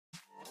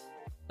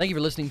Thank you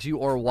for listening to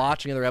or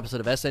watching another episode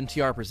of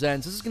SNTR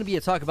Presents. This is going to be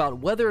a talk about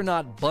whether or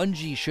not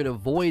Bungie should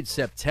avoid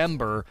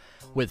September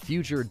with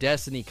future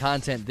Destiny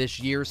content this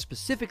year,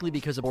 specifically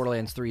because of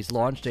Borderlands 3's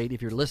launch date.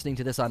 If you're listening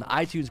to this on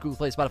iTunes, Google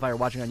Play, Spotify, or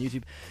watching on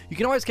YouTube, you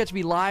can always catch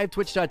me live,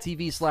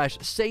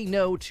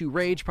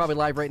 twitch.tv/SayNoToRage. Probably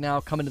live right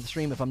now. Come into the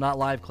stream. If I'm not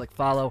live, click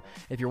follow.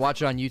 If you're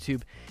watching on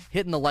YouTube,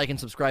 hitting the like and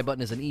subscribe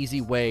button is an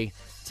easy way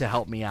to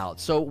help me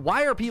out. So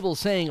why are people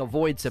saying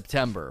avoid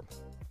September?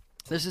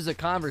 This is a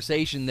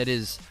conversation that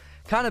is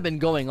kind of been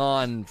going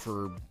on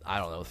for,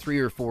 3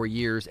 or 4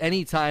 years.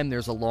 Anytime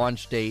there's a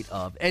launch date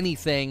of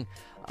anything,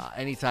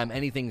 anytime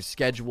anything's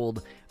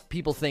scheduled,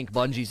 people think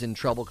Bungie's in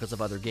trouble because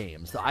of other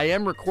games. I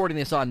am recording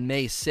this on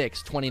May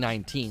 6,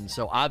 2019,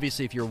 so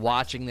obviously if you're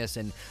watching this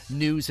and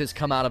news has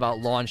come out about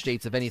launch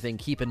dates of anything,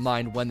 keep in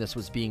mind when this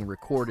was being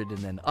recorded and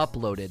then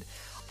uploaded.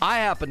 I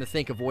happen to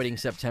think avoiding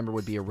September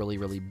would be a really,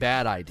 really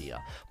bad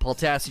idea. Paul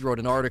Tassi wrote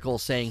an article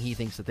saying he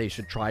thinks that they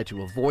should try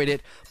to avoid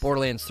it.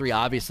 Borderlands 3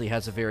 obviously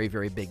has a very,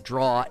 very big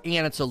draw,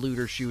 and it's a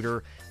looter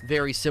shooter.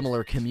 Very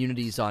similar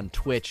communities on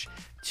Twitch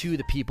to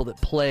the people that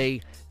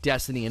play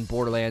Destiny and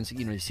Borderlands.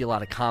 You see a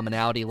lot of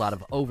commonality, a lot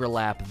of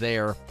overlap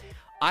there.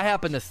 I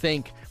happen to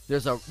think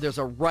there's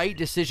a right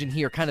decision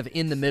here, kind of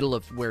in the middle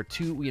of where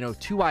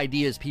two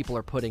ideas people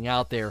are putting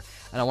out there,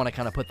 and I want to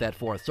kind of put that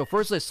forth. So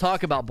first, let's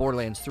talk about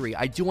Borderlands 3.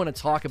 I do want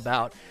to talk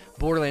about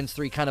Borderlands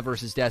 3 kind of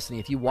versus Destiny.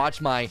 If you watch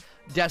my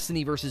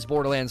Destiny versus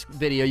Borderlands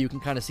video, you can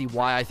kind of see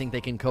why I think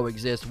they can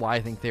coexist, why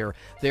I think they're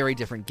very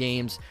different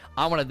games.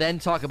 I want to then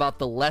talk about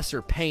the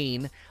lesser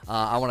pain.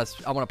 I want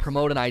to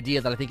promote an idea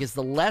that I think is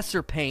the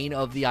lesser pain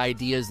of the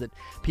ideas that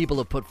people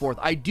have put forth.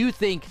 I do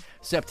think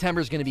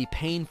September is going to be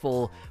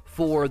painful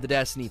for the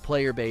Destiny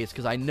player base,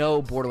 because I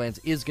know Borderlands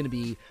is going to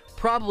be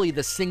probably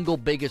the single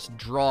biggest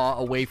draw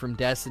away from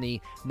Destiny.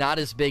 Not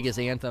as big as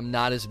Anthem,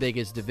 not as big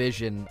as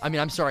Division.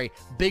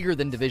 Bigger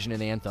than Division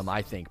and Anthem,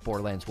 I think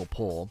Borderlands will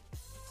pull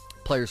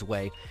players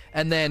away.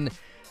 And then,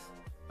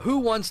 who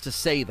wants to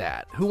say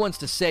that? Who wants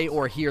to say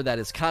or hear that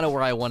is kind of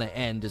where I want to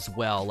end as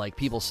well. Like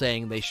people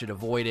saying they should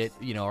avoid it,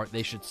 or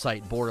they should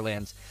cite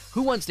Borderlands.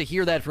 Who wants to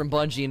hear that from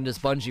Bungie, and does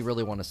Bungie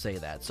really want to say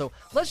that? So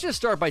let's just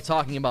start by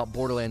talking about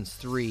Borderlands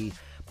 3.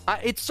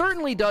 It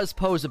certainly does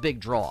pose a big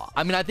draw.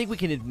 I think we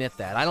can admit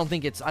that. I don't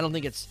think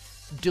it's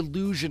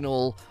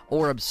delusional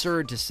or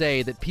absurd to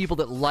say that people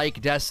that like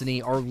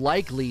Destiny are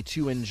likely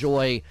to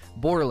enjoy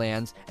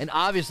Borderlands, and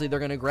obviously they're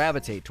going to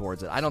gravitate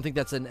towards it. I don't think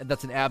that's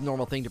an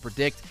abnormal thing to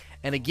predict.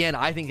 And again,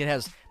 I think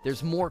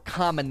there's more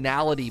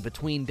commonality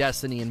between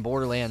Destiny and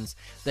Borderlands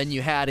than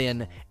you had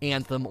in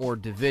Anthem or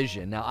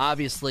Division. Now,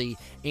 obviously,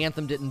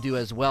 Anthem didn't do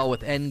as well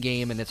with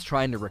Endgame, and it's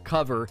trying to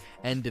recover,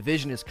 and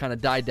Division has kind of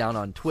died down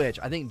on Twitch.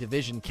 I think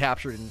Division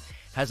captured and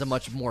has a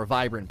much more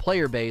vibrant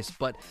player base,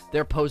 but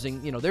they're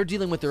they're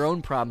dealing with their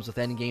own problems with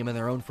Endgame and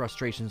their own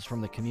frustrations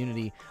from the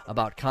community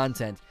about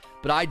content.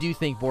 But I do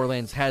think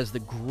Borderlands has the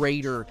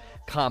greater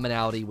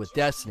commonality with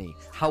Destiny.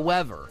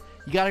 However,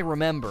 you gotta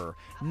remember,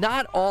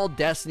 not all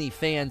Destiny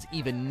fans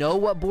even know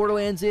what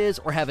Borderlands is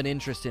or have an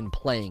interest in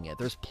playing it.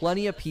 There's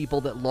plenty of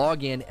people that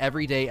log in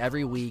every day,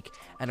 every week,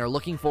 and are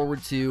looking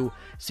forward to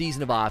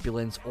Season of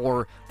Opulence,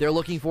 or they're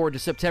looking forward to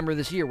September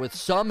this year with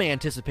some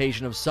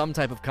anticipation of some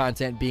type of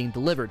content being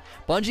delivered.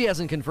 Bungie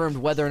hasn't confirmed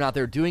whether or not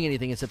they're doing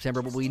anything in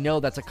September, but we know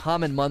that's a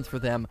common month for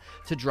them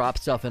to drop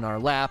stuff in our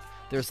lap.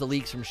 There's the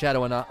leaks from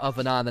Shadow of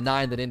Anon the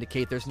 9 that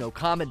indicate there's no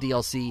Comet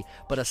DLC,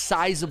 but a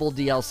sizable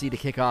DLC to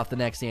kick off the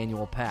next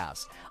annual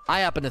pass.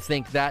 I happen to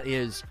think that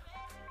is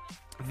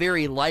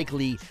very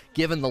likely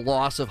given the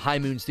loss of High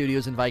Moon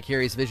Studios and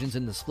Vicarious Visions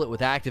in the split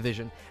with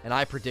Activision, and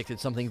I predicted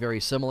something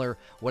very similar.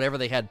 Whatever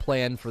they had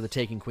planned for the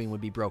Taken Queen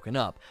would be broken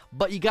up.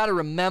 But you got to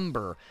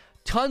remember,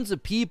 tons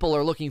of people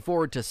are looking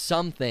forward to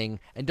something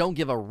and don't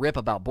give a rip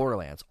about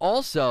Borderlands.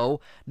 Also,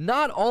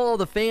 not all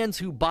the fans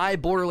who buy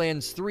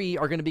Borderlands 3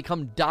 are going to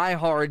become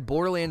diehard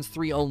Borderlands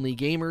 3 only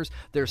gamers.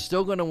 They're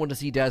still going to want to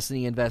see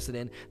Destiny invested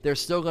in. They're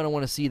still going to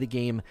want to see the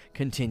game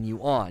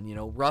continue on.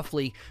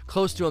 Roughly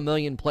close to 1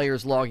 million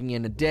players logging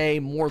in a day.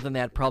 More than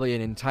that, probably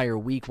an entire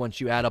week once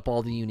you add up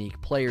all the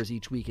unique players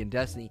each week in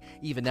Destiny.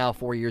 Even now,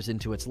 4 years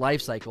into its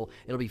life cycle,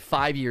 it'll be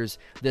 5 years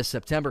this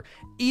September.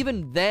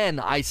 Even then,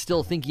 I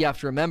still think you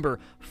have to remember,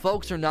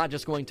 folks are not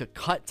just going to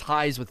cut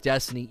ties with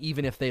Destiny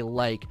even if they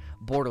like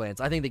Borderlands.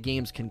 I think the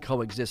games can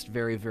coexist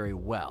very, very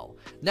well.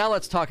 Now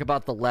let's talk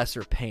about the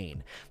lesser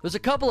pain. There's a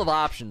couple of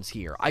options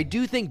here. I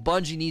do think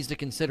Bungie needs to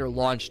consider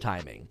launch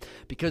timing,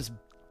 because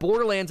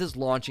Borderlands is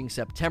launching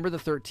September the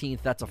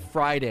 13th. That's a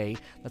Friday.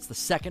 That's the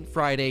second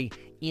Friday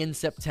in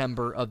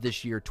September of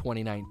this year,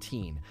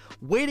 2019.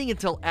 Waiting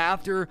until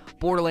after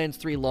Borderlands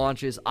 3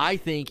 launches, I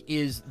think,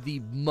 is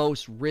the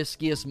most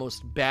riskiest,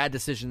 most bad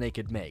decision they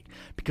could make.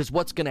 Because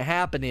what's going to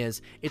happen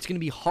is, it's going to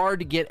be hard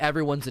to get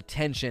everyone's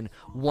attention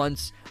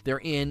once they're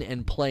in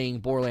and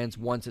playing Borderlands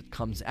once it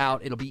comes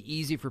out. It'll be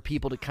easy for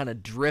people to kind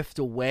of drift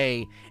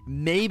away,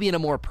 maybe in a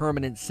more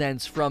permanent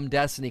sense, from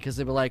Destiny, because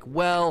they'll be like,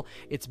 well,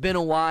 it's been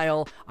a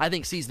while. I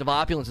think Season of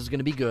Opulence is going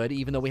to be good,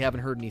 even though we haven't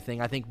heard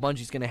anything. I think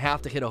Bungie's going to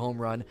have to hit a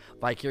home run.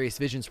 Vicarious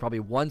Visions probably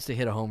wants to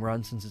hit a home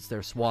run since it's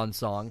their swan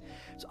song.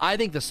 So I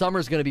think the summer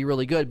is going to be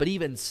really good, but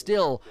even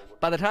still,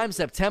 by the time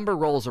September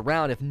rolls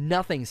around, if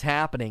nothing's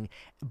happening,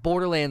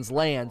 Borderlands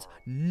lands,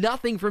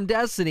 nothing from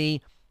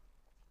Destiny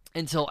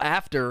until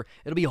after,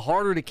 it'll be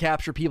harder to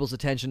capture people's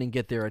attention and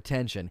get their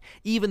attention.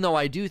 Even though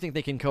I do think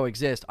they can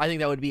coexist, I think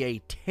that would be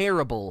a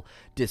terrible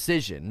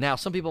decision. Now,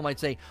 some people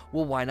might say,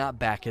 well, why not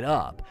back it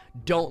up?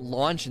 Don't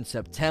launch in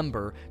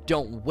September.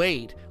 Don't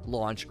wait.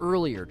 Launch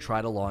earlier.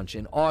 Try to launch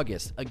in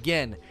August.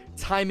 Again,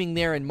 timing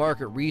there and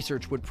market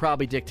research would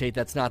probably dictate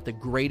that's not the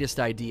greatest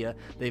idea.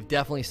 They've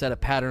definitely set a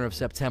pattern of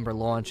September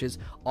launches.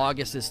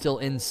 August is still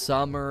in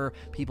summer.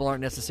 People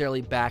aren't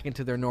necessarily back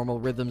into their normal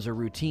rhythms or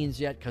routines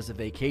yet because of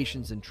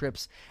vacations and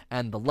trips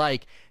and the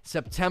like.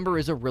 September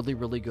is a really,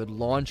 really good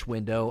launch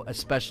window,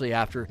 especially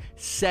after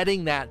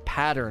setting that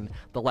pattern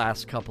the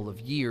last couple of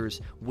years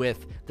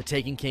with The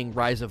Taken King,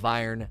 Rise of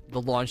Iron,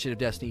 the launch date of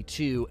Destiny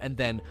 2, and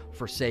then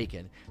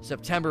Forsaken.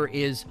 September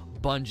is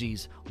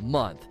Bungie's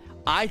month.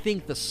 I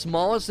think the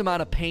smallest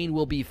amount of pain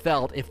will be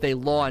felt if they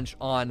launch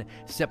on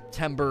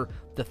September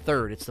the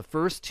 3rd. It's the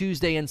first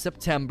Tuesday in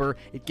September.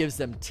 It gives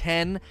them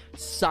 10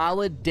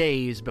 solid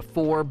days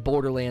before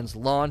Borderlands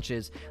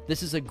launches.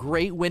 This is a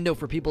great window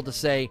for people to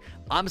say,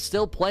 I'm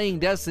still playing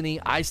Destiny.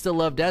 I still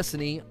love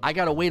Destiny. I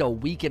got to wait a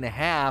week and a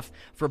half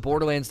for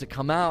Borderlands to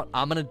come out.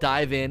 I'm going to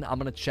dive in. I'm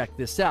going to check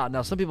this out.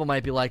 Now, some people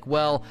might be like,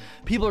 well,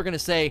 people are going to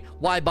say,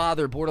 why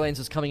bother? Borderlands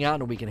is coming out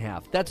in a week and a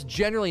half. That's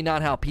generally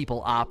not how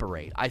people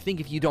operate. I think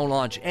if you don't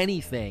launch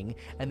anything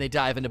and they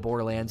dive into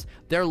Borderlands,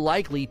 they're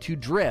likely to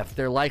drift.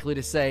 They're likely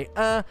to say,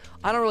 I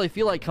don't really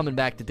feel like coming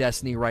back to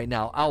Destiny right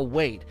now. I'll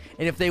wait.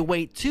 And if they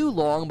wait too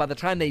long, by the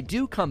time they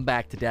do come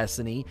back to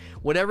Destiny,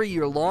 whatever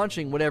you're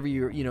launching, whatever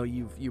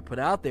you put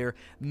out there,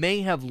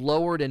 may have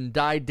lowered and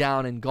died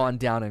down and gone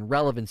down in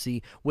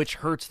relevancy, which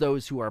hurts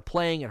those who are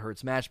playing. It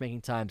hurts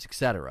matchmaking times,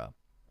 etc.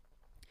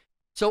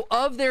 So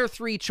of their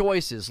three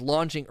choices,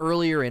 launching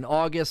earlier in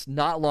August,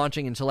 not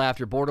launching until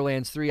after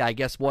Borderlands 3, I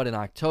guess what, in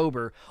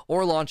October,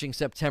 or launching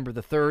September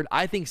the 3rd,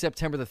 I think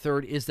September the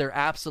 3rd is their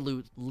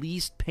absolute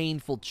least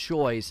painful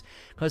choice,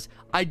 because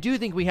I do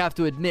think we have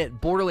to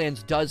admit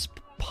Borderlands does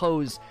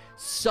pose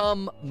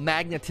some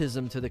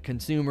magnetism to the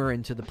consumer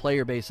and to the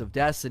player base of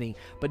Destiny,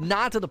 but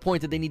not to the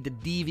point that they need to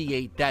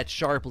deviate that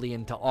sharply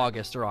into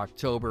August or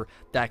October.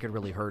 That could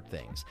really hurt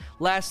things.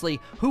 Lastly,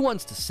 who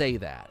wants to say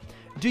that?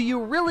 Do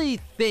you really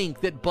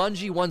think that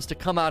Bungie wants to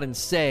come out and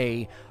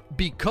say,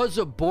 because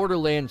of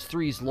Borderlands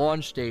 3's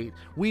launch date,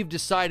 we've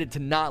decided to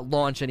not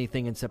launch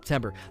anything in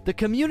September? The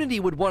community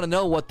would want to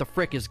know what the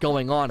frick is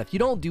going on. If you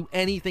don't do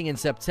anything in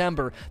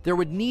September, there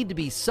would need to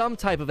be some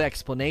type of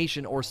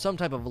explanation or some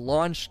type of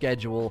launch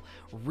schedule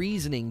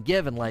reasoning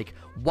given. Like,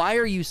 why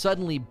are you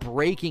suddenly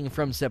breaking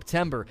from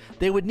September?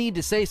 They would need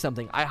to say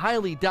something. I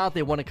highly doubt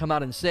they want to come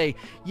out and say,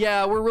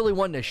 yeah, we're really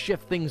wanting to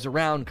shift things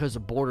around because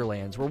of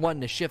Borderlands. We're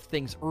wanting to shift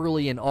things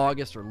early in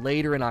August or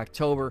later in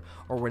October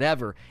or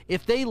whatever.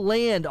 If they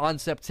land on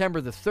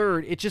September the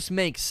 3rd, it just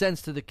makes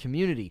sense to the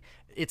community.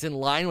 It's in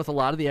line with a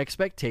lot of the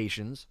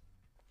expectations.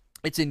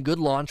 It's in good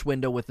launch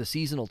window with the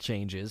seasonal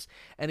changes.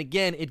 And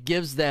again, it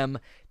gives them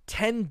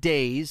 10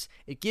 days.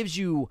 It gives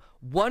you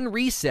one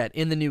reset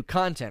in the new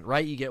content,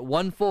 right? You get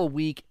one full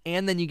week,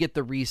 and then you get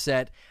the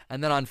reset,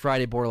 and then on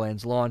Friday,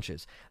 Borderlands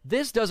launches.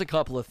 This does a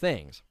couple of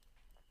things.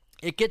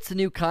 It gets the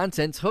new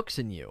content's hooks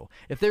in you.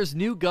 If there's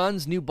new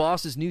guns, new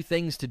bosses, new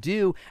things to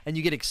do, and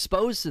you get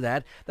exposed to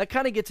that, that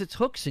kind of gets its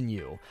hooks in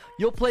you.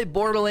 You'll play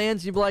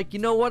Borderlands, and you'll be like, you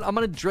know what, I'm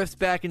going to drift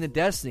back into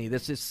Destiny.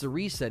 This is the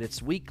reset,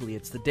 it's weekly,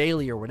 it's the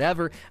daily or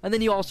whatever, and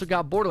then you also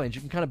got Borderlands.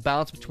 You can kind of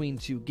bounce between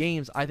two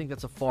games. I think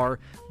that's a far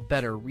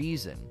better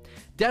reason.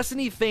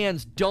 Destiny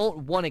fans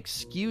don't want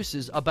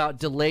excuses about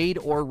delayed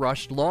or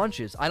rushed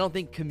launches. I don't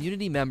think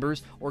community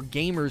members or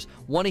gamers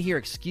want to hear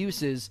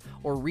excuses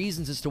or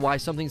reasons as to why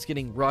something's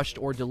getting rushed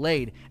or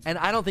delayed. And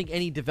I don't think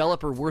any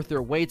developer worth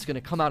their weight's going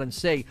to come out and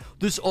say,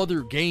 this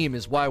other game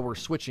is why we're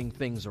switching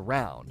things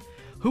around.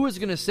 Who is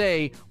going to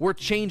say, we're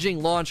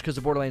changing launch because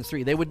of Borderlands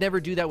 3? They would never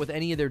do that with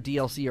any of their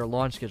DLC or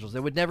launch schedules. They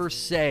would never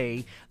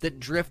say that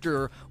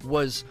Drifter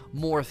was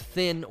more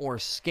thin or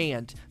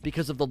scant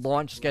because of the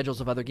launch schedules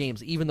of other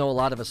games, even though a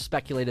lot of us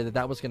speculated that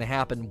that was going to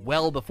happen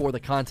well before the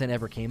content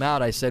ever came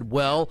out. I said,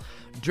 well,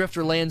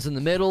 Drifter lands in the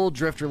middle.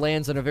 Drifter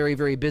lands in a very,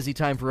 very busy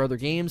time for other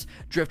games.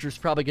 Drifter's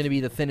probably going to be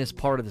the thinnest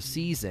part of the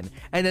season.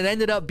 And it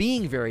ended up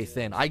being very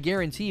thin. I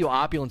guarantee you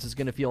Opulence is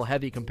going to feel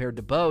heavy compared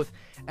to both.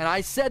 And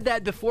I said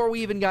that before we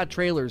even got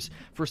trailers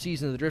for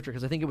Season of the Drifter,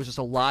 because I think it was just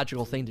a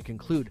logical thing to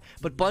conclude.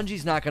 But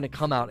Bungie's not going to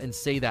come out and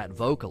say that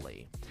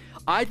vocally.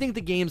 I think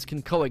the games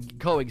can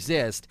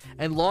coexist,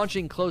 and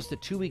launching close to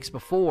 2 weeks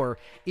before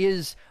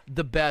is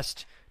the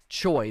best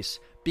choice,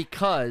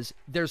 because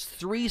there's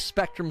three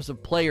spectrums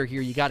of player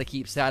here you got to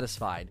keep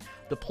satisfied.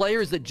 The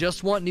players that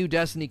just want new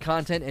Destiny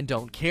content and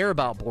don't care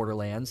about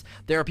Borderlands.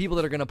 There are people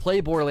that are going to play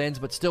Borderlands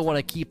but still want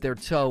to keep their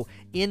toe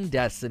in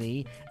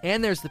Destiny.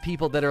 And there's the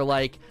people that are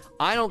like,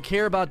 I don't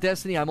care about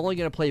Destiny, I'm only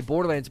going to play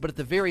Borderlands. But at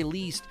the very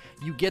least,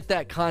 you get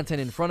that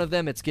content in front of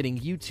them. It's getting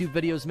YouTube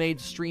videos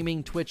made,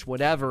 streaming, Twitch,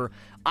 whatever.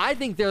 I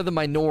think they're the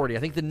minority. I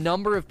think the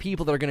number of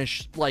people that are going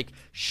to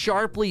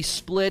sharply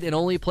split and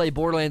only play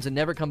Borderlands and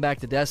never come back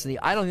to Destiny,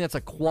 I don't think that's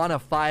a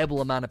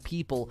quantifiable amount of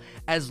people,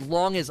 as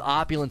long as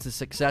Opulence is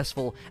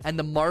successful and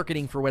the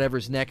marketing for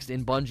whatever's next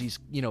in Bungie's,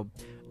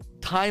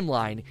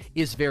 timeline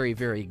is very,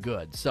 very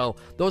good. So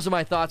those are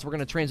my thoughts. We're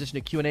going to transition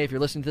to Q&A. If you're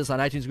listening to this on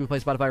iTunes, Google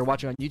Play, Spotify, or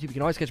watching on YouTube, you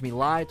can always catch me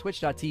live,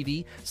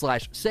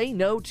 twitch.tv/say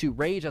no to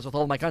rage. As with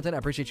all of my content, I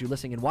appreciate you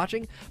listening and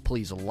watching.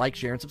 Please like,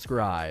 share, and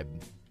subscribe.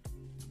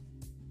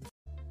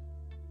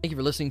 Thank you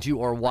for listening to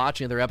or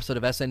watching another episode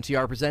of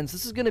SNTR Presents.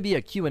 This is going to be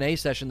a Q&A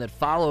session that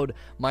followed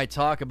my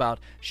talk about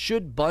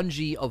should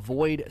Bungie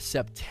avoid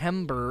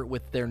September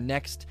with their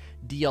next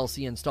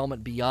DLC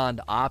installment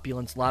Beyond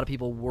Opulence. A lot of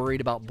people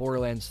worried about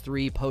Borderlands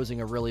 3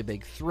 posing a really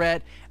big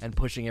threat and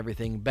pushing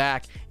everything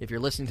back. If you're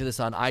listening to this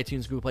on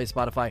iTunes, Google Play,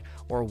 Spotify,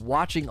 or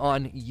watching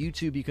on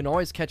YouTube, you can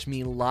always catch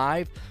me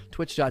live,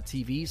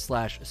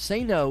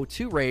 twitch.tv/say no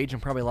to rage. I'm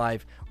probably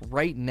live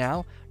right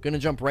now. Going to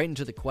jump right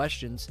into the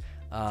questions.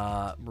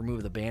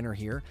 Remove the banner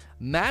here.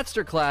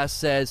 Masterclass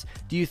says,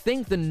 do you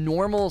think the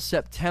normal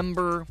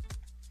September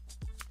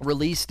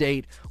release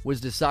date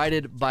was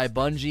decided by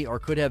Bungie or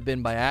could have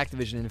been by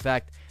Activision? In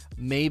fact,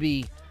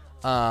 maybe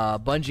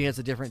Bungie has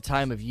a different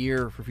time of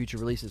year for future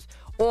releases.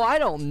 Oh, I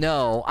don't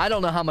know. I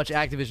don't know how much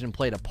Activision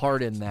played a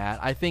part in that.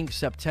 I think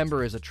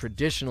September is a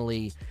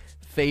traditionally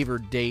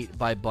favored date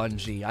by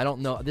Bungie. I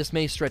don't know. This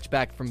may stretch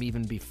back from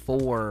even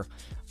before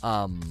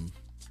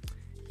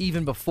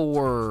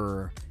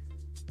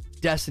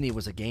Destiny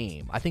was a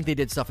game. I think they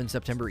did stuff in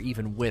September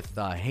even with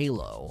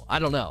Halo. I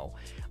don't know.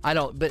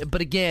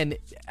 But again,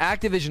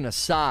 Activision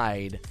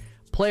aside,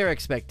 player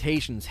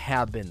expectations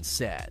have been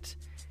set.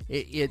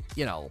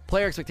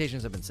 Player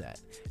expectations have been set.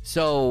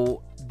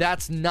 So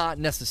that's not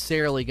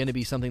necessarily going to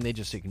be something they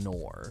just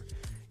ignore.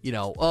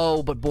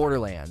 But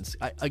Borderlands.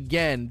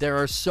 Again, there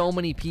are so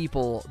many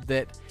people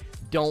that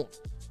don't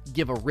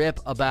give a rip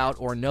about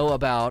or know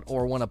about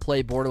or want to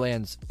play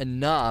Borderlands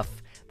enough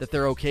that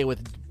they're okay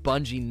with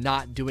Bungie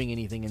not doing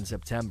anything in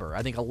September.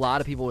 I think a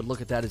lot of people would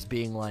look at that as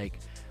being like,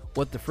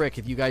 what the frick,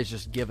 have you guys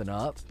just given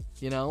up?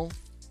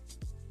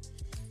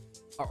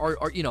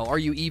 Are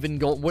you even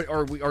going? What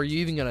are you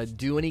even going to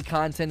do any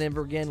content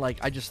ever again? Like,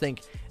 I just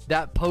think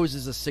that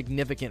poses a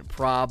significant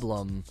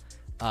problem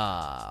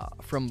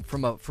from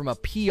a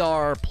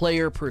PR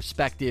player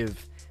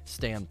perspective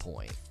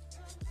standpoint.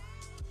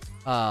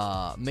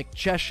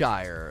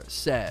 McCheshire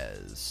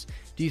says,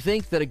 do you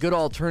think that a good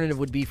alternative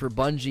would be for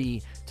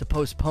Bungie to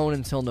postpone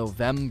until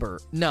November?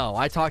 No,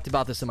 I talked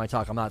about this in my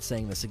talk. I'm not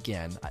saying this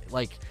again.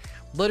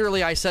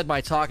 Literally, I said my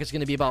talk is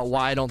going to be about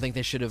why I don't think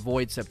they should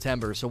avoid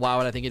September, so why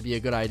would I think it'd be a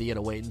good idea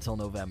to wait until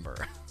November?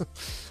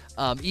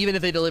 Even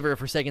if they deliver a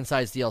Forsaken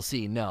size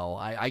DLC, no.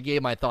 I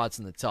gave my thoughts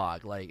in the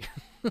talk.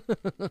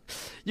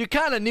 You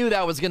kind of knew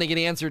that was going to get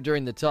answered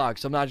during the talk,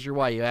 so I'm not sure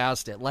why you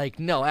asked it.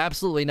 No,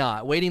 absolutely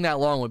not. Waiting that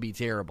long would be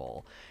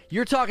terrible.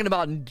 You're talking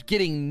about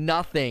getting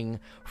nothing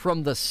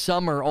from the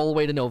summer all the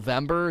way to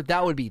November.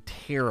 That would be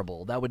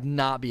terrible. That would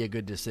not be a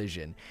good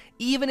decision.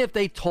 Even if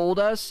they told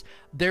us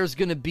there's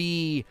going to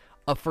be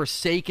a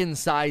Forsaken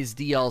size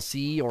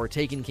DLC or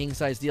Taken King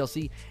size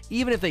DLC,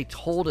 even if they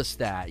told us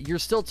that, you're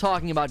still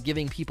talking about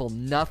giving people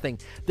nothing.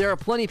 There are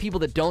plenty of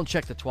people that don't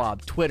check the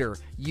TWAB, Twitter,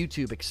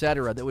 YouTube,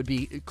 etc., that would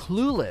be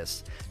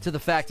clueless to the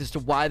fact as to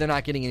why they're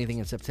not getting anything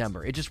in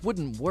September. It just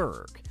wouldn't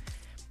work.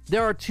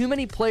 There are too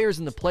many players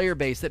in the player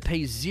base that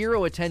pay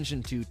zero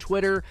attention to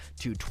Twitter,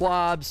 to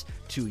TWABs,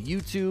 to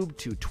YouTube,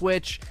 to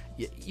Twitch.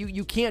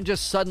 You can't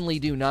just suddenly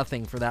do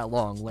nothing for that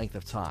long length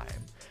of time.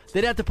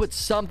 They'd have to put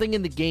something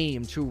in the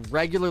game to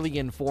regularly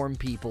inform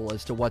people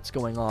as to what's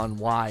going on,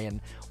 why, and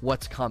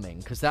what's coming,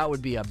 because that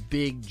would be a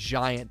big,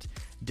 giant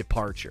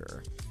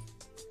departure.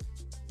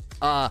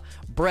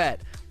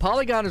 Brett,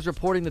 Polygon is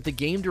reporting that the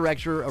game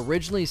director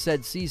originally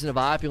said Season of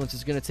Opulence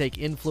is going to take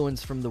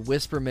influence from the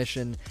Whisper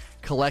mission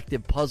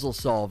collective puzzle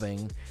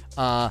solving.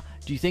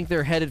 Do you think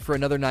they're headed for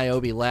another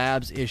Niobe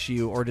Labs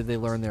issue, or did they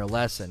learn their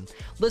lesson?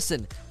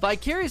 Listen,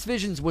 Vicarious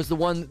Visions was the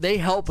one, they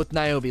helped with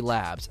Niobe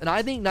Labs, and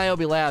I think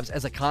Niobe Labs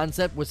as a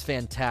concept was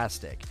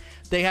fantastic.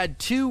 They had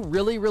two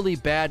really, really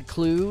bad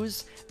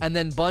clues, and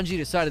then Bungie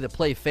decided to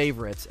play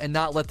favorites and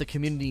not let the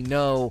community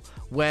know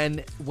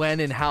when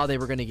and how they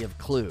were going to give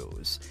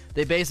clues.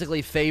 They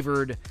basically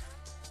favored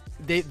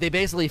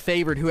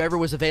whoever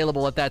was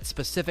available at that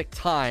specific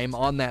time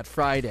on that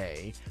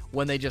Friday,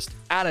 when they just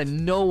out of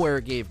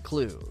nowhere gave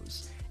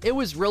clues. It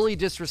was really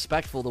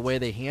disrespectful the way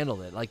they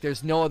handled it.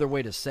 There's no other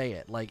way to say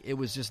it. It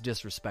was just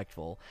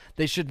disrespectful.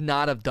 They should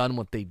not have done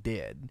what they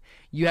did.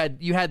 You had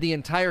the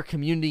entire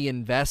community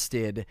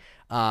invested.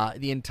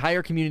 The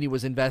entire community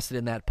was invested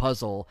in that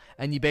puzzle,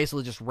 and you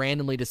basically just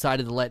randomly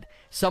decided to let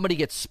somebody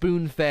get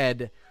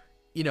spoon-fed,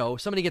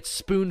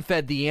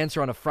 the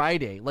answer on a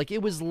Friday.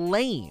 It was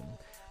lame.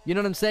 You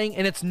know what I'm saying?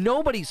 And it's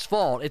nobody's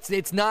fault.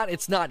 It's not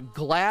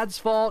GLAD's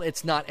fault.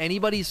 It's not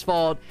anybody's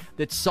fault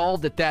that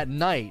solved it that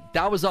night.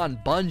 That was on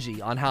Bungie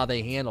on how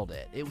they handled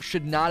it. It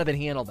should not have been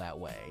handled that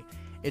way.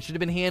 It should have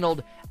been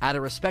handled out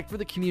of respect for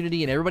the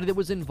community and everybody that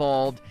was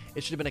involved.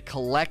 It should have been a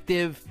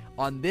collective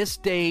on this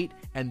date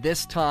and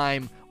this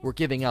time, we're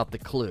giving out the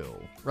clue,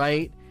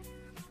 right?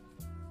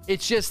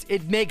 It's just,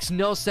 it makes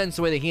no sense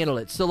the way they handle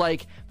it. So,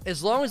 like,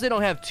 as long as they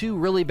don't have two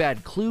really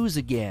bad clues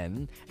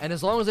again, and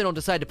as long as they don't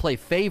decide to play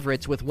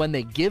favorites with when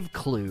they give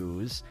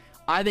clues,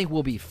 I think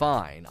we'll be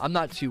fine. I'm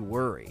not too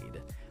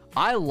worried.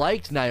 I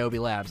liked Niobe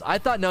Labs. I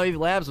thought Niobe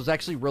Labs was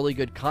actually really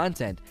good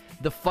content.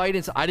 The fight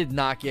is, I did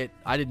not get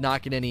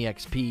any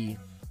XP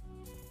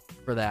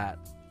for that.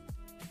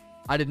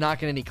 I did not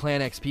get any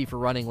clan XP for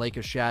running Lake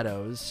of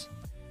Shadows.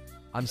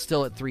 I'm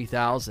still at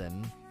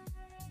 3,000.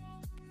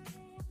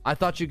 I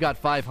thought you got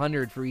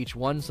 500 for each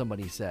one,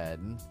 somebody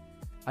said.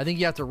 I think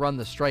you have to run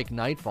the Strike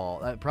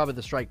Nightfall, probably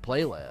the Strike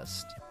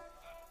playlist.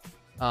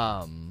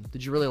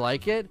 Did you really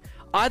like it?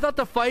 I thought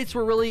the fights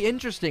were really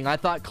interesting. I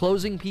thought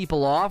closing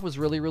people off was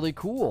really, really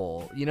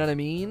cool. You know what I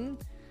mean?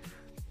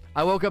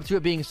 I woke up to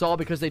it being solved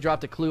because they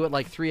dropped a clue at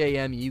like 3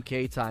 a.m.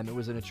 UK time. It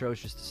was an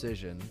atrocious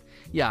decision.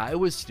 Yeah, it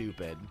was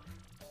stupid.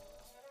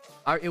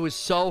 It was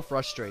so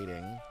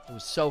frustrating. It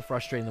was so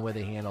frustrating the way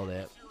they handled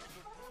it.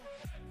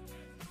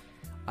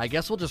 I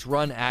guess we'll just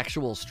run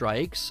actual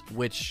strikes,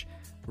 which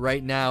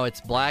right now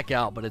it's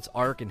Blackout, but it's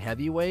Arc and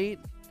Heavyweight.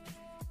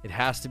 It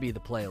has to be the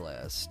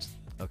playlist.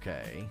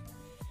 Okay.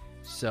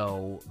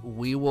 So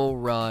we will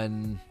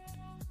run...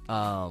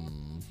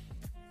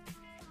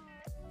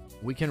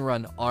 we can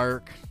run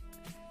Arc...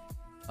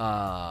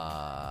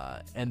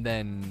 and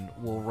then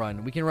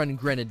we can run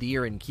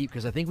Grenadier and keep,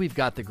 because I think we've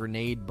got the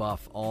grenade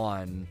buff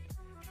on.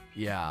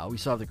 Yeah, we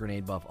still have the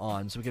grenade buff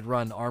on, so we could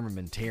run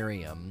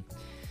Armamentarium.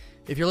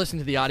 If you're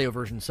listening to the audio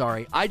version,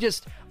 sorry.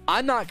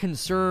 I'm not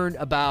concerned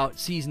about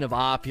Season of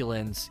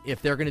Opulence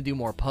if they're going to do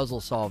more puzzle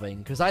solving,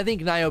 because I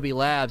think Niobe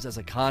Labs as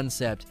a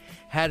concept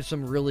had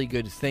some really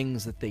good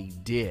things that they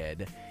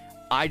did.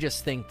 I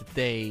just think that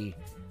they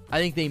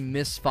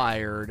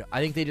misfired. I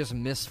think they just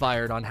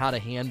misfired on how to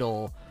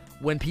handle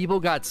when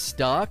people got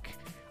stuck.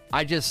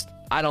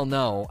 I don't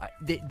know.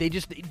 They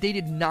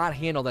did not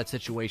handle that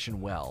situation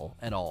well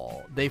at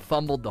all. They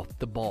fumbled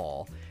the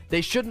ball.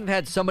 They shouldn't have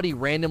had somebody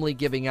randomly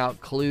giving out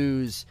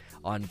clues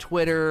on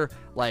Twitter.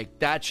 Like,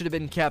 that should have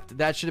been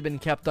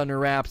kept under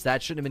wraps.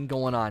 That shouldn't have been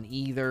going on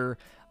either.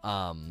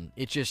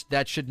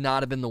 That should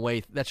not have been the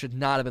way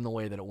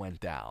that it went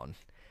down.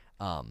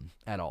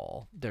 At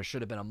all. There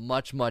should have been a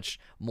much, much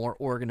more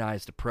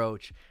organized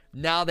approach.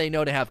 Now they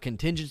know to have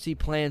contingency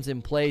plans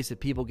in place if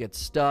people get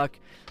stuck.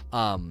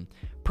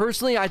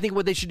 Personally, I think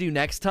what they should do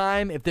next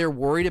time, if they're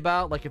worried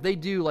about, like if they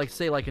do, like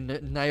say like a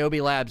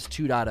Niobe Labs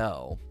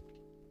 2.0,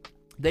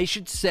 they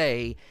should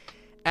say,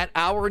 at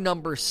hour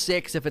number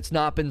 6, if it's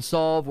not been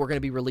solved, we're going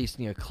to be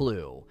releasing a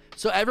clue.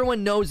 So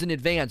everyone knows in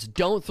advance,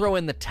 don't throw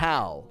in the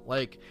towel.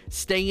 Like,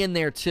 stay in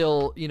there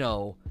till,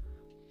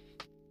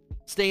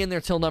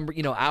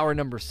 hour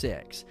number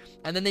 6.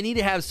 And then they need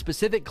to have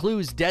specific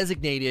clues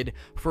designated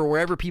for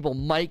wherever people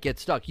might get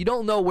stuck. You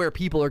don't know where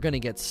people are going to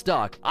get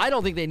stuck. I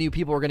don't think they knew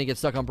people were going to get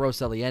stuck on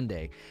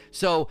Broceliande.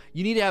 So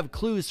you need to have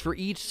clues for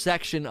each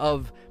section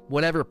of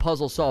whatever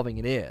puzzle solving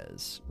it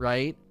is,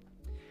 right?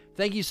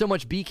 Thank you so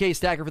much, BK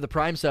Stacker, for the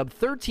Prime sub.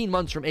 13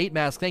 months from 8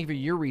 Mask. Thank you for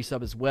your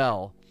resub as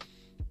well.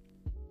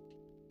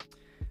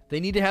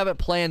 They need to have it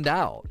planned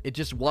out. It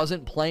just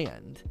wasn't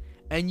planned.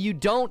 And you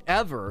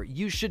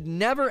should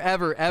never,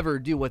 ever, ever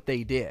do what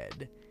they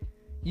did.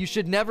 You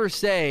should never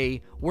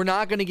say, we're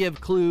not going to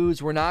give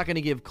clues,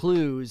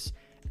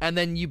 and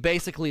then you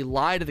basically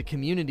lie to the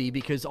community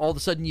because all of a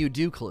sudden you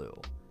do clue.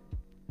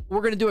 We're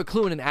going to do a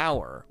clue in an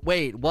hour.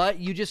 Wait, what?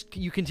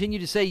 You continue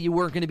to say you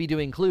weren't going to be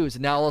doing clues,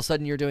 and now all of a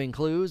sudden you're doing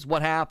clues?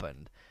 What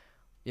happened?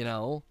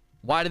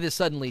 Why did this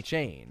suddenly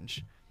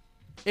change?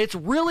 It's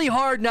really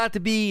hard not to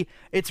be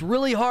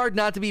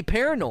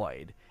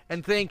paranoid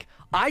and think,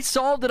 I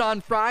solved it on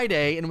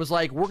Friday and was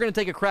like, we're going to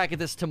take a crack at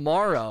this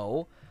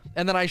tomorrow.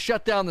 And then I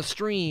shut down the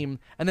stream.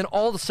 And then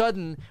all of a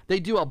sudden, they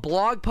do a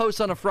blog post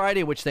on a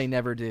Friday, which they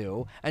never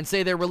do, and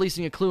say they're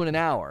releasing a clue in an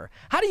hour.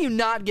 How do you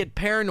not get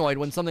paranoid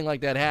when something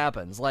like that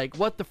happens? Like,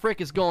 what the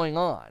frick is going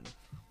on?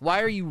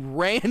 Why are you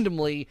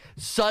randomly,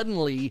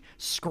 suddenly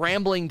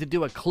scrambling to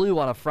do a clue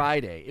on a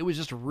Friday? It was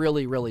just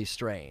really, really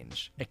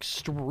strange.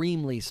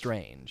 Extremely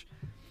strange.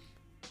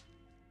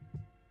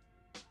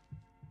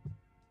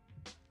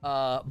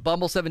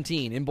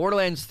 Bumble17. In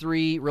Borderlands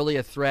 3, really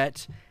a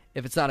threat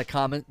if it's not a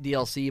common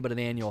DLC but an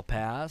annual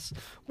pass?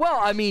 Well,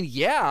 I mean,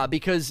 yeah,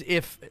 because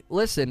if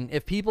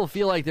people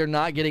feel like they're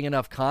not getting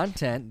enough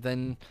content,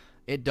 then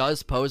it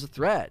does pose a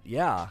threat.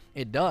 Yeah,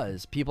 it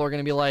does. People are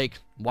going to be like,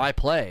 why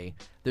play?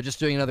 They're just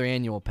doing another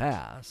annual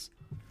pass.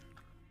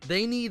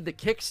 They need the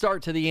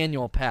kickstart to the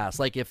annual pass.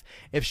 Like, if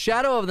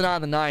Shadow of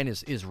the Nine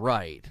is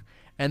right,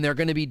 and they're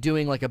going to be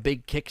doing like a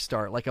big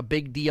kickstart, like a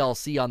big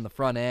DLC on the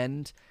front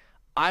end,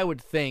 I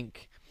would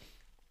think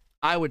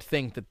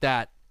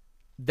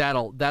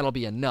that'll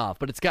be enough,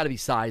 but it's got to be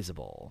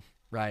sizable,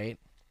 right?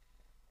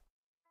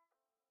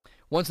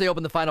 Once they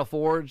open the Final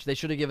Forge, they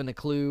should have given a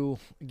clue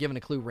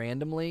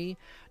randomly.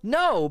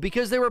 No,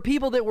 because there were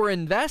people that were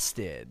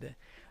invested.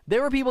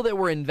 There were people that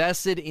were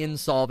invested in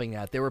solving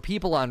that. There were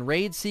people on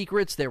Raid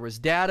Secrets. There was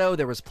Datto.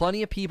 There was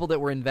plenty of people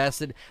that were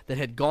invested that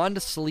had gone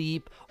to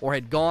sleep or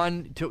had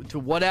gone to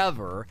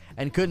whatever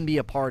and couldn't be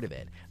a part of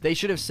it. They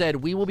should have said,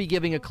 we will be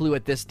giving a clue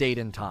at this date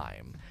and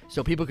time,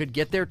 so people could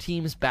get their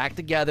teams back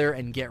together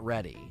and get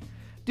ready.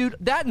 Dude,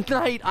 that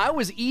night I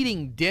was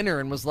eating dinner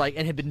and was like,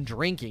 and had been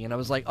drinking, and I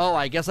was like, oh,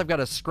 I guess I've got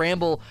to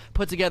scramble,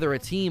 put together a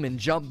team, and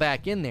jump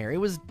back in there. It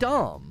was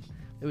dumb.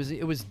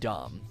 It was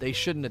dumb. They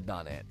shouldn't have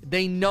done it.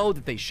 They know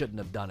that they shouldn't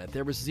have done it.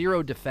 There was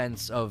zero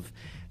defense of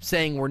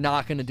saying we're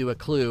not going to do a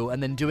clue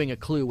and then doing a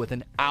clue with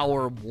an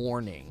hour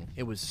warning.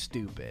 It was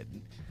stupid.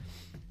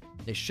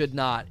 They should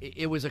not.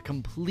 It was a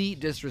complete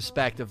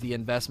disrespect of the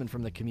investment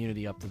from the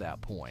community up to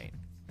that point.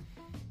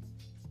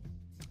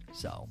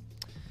 So,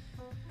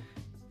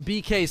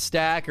 BK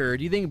Stacker,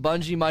 do you think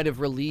Bungie might have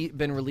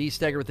been release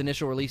staggered with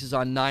initial releases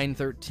on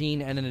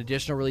 9/13 and an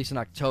additional release in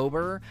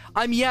October?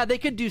 Yeah, they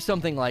could do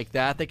something like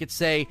that. They could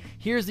say,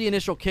 here's the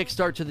initial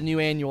kickstart to the new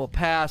annual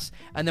pass,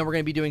 and then we're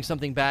going to be doing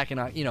something back in,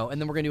 and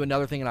then we're going to do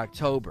another thing in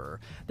October.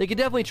 They could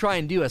definitely try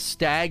and do a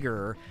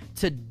stagger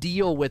to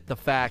deal with the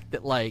fact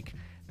that, like,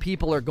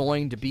 people are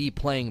going to be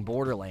playing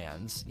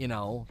Borderlands.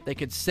 They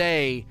could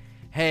say,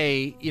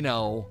 hey,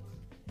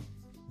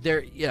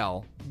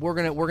 we're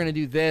gonna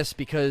do this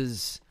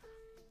because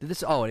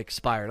it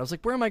expired. I was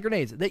like, where are my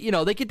grenades? They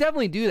could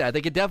definitely do that.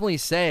 They could definitely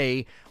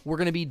say we're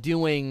gonna be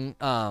doing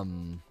a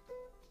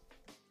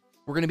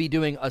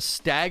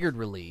staggered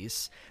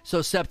release.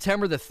 So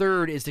September the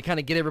 3rd is to kind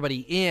of get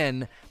everybody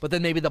in, but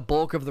then maybe the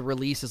bulk of the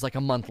release is like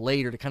a month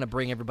later to kind of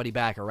bring everybody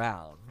back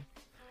around.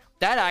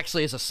 That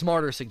actually is a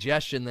smarter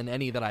suggestion than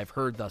any that I've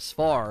heard thus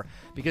far,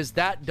 because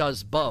that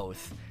does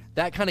both.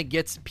 That kind of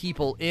gets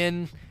people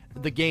in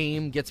the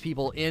game, gets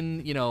people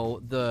in,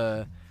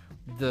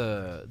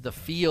 the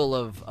feel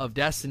of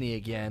Destiny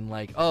again,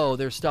 like, oh,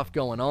 there's stuff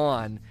going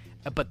on,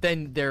 but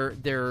then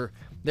they're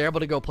able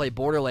to go play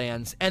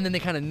Borderlands, and then they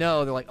kind of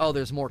know, they're like, oh,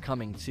 there's more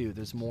coming too.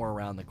 There's more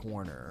around the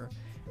corner.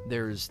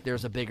 There's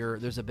a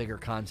bigger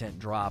content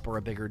drop or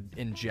a bigger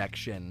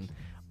injection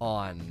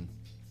on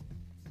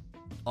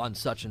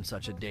such and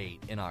such a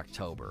date in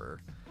October.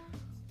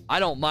 I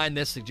don't mind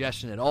this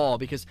suggestion at all,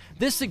 because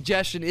this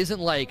suggestion isn't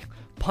like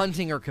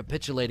punting or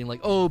capitulating, like,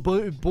 oh,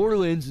 but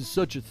Borderlands is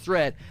such a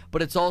threat,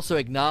 but it's also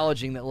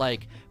acknowledging that,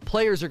 like,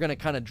 players are going to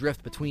kind of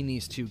drift between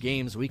these two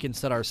games. We can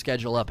set our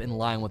schedule up in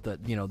line with the,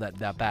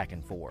 that back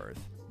and forth.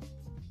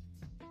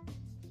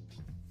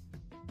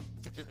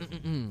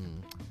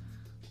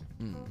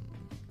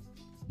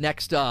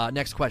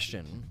 Next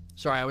question.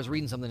 Sorry, I was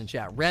reading something in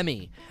chat.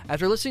 Remy,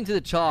 after listening to the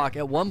talk,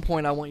 at one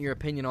point I want your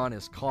opinion on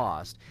his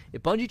cost.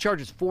 If Bungie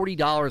charges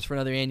 $40 for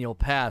another annual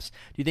pass, do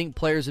you think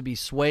players would be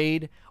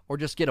swayed or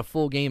just get a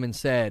full game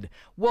instead?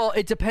 Well,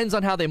 it depends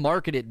on how they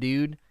market it,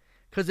 dude.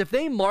 Because if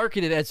they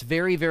market it as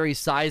very, very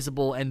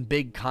sizable and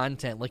big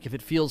content, like if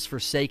it feels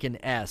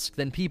Forsaken-esque,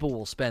 then people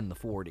will spend the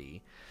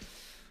 $40.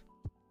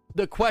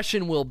 The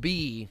question will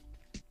be,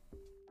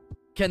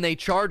 can they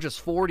charge us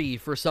 $40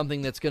 for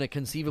something that's going to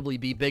conceivably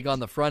be big on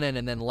the front end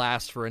and then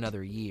last for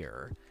another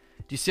year?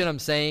 Do you see what I'm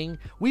saying?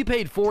 We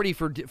paid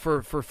 $40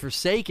 for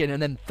Forsaken and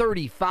then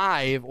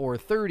 $35 or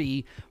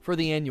 $30 for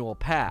the annual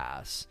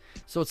pass.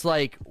 So it's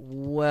like,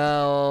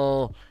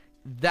 well,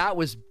 that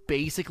was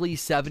basically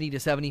 $70 to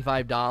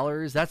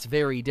 $75. That's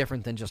very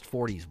different than just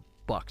 $40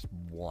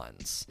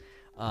 once.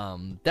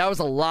 That was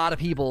a lot of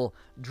people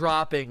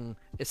dropping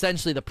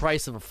essentially the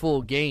price of a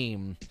full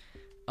game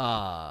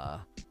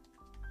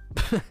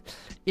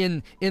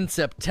in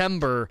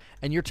September,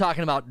 and you're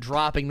talking about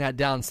dropping that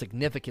down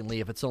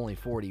significantly if it's only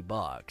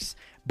 $40.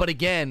 But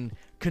again,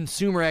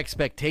 consumer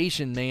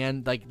expectation,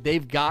 man, like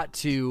they've got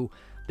to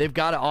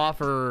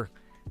offer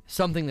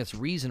something that's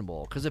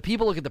reasonable, because if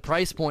people look at the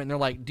price point and they're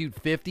like, dude,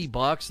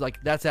 $50,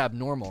 like that's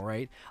abnormal,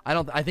 right?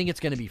 I think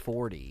it's going to be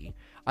 $40.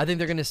 I think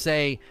they're going to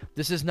say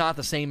this is not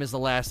the same as the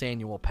last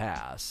annual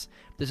pass.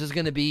 This is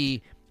going to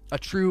be a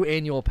true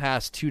annual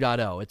pass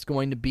 2.0. It's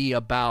going to be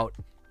about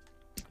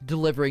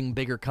delivering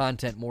bigger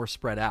content more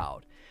spread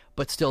out,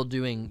 but still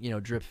doing,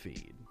 drip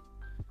feed.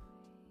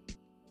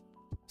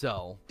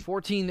 So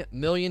 14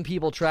 million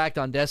people tracked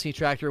on Destiny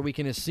Tracker. We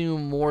can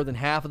assume more than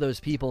half of those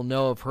people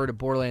have heard of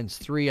Borderlands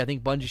 3. I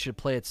think Bungie should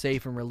play it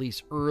safe and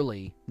release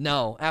early.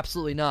 No,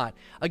 absolutely not.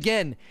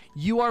 Again,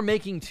 you are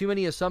making too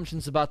many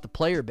assumptions about the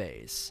player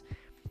base.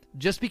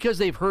 Just because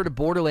they've heard of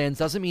Borderlands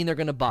doesn't mean they're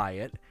going to buy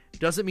it,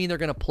 doesn't mean they're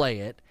going to play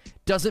it,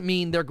 doesn't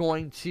mean they're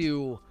going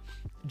to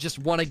just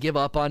want to give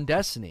up on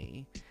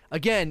Destiny.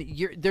 Again,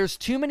 there's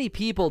too many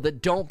people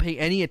that don't pay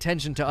any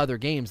attention to other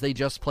games. They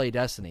just play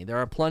Destiny. There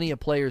are plenty of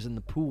players in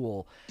the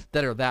pool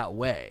that are that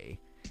way.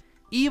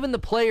 Even the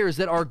players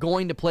that are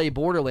going to play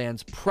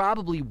Borderlands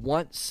probably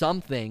want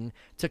something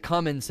to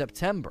come in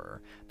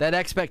September. That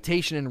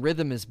expectation and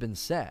rhythm has been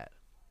set.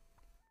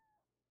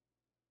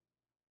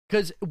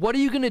 Because what are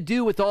you going to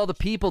do with all the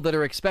people that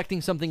are expecting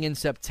something in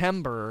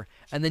September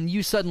and then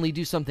you suddenly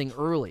do something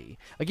early?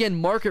 Again,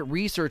 market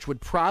research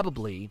would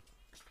probably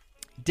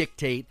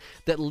dictate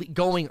that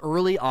going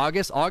early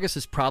August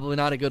is probably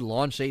not a good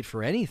launch date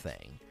for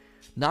anything.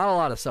 not a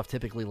lot of stuff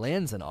typically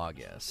lands in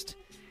August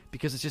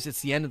because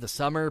it's the end of the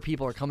summer.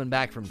 People are coming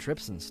back from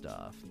trips and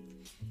stuff.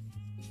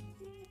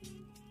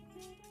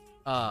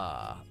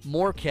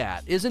 More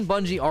cat. Isn't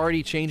Bungie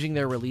already changing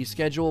their release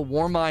schedule?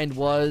 Warmind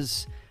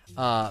was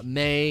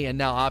May, and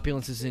now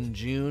Opulence is in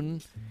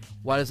June.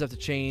 Why does it have to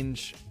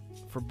change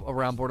for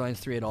around Borderlands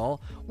 3 at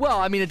all? Well,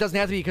 I mean, it doesn't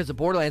have to be because of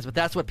Borderlands, but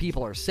that's what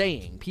people are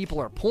saying. People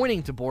are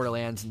pointing to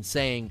Borderlands and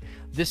saying,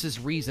 this is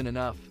reason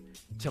enough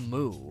to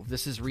move.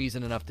 This is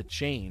reason enough to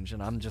change,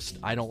 and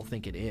I don't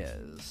think it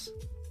is.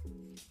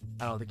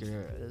 I don't think it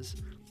is.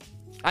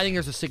 I think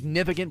there's a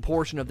significant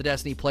portion of the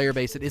Destiny player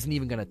base that isn't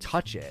even going to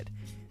touch it.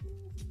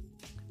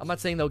 I'm not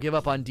saying they'll give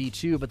up on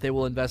D2, but they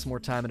will invest more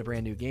time in a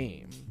brand new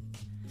game.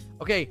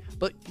 Okay,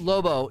 but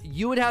Lobo,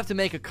 you would have to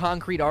make a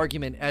concrete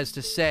argument as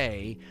to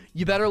say,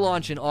 you better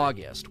launch in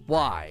August.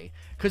 Why?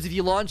 Because if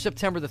you launch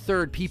September the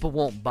 3rd, people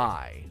won't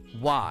buy.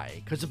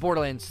 Why? Because of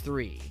Borderlands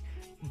 3.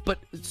 But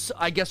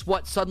I guess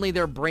what? Suddenly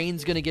their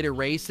brain's going to get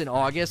erased in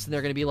August, and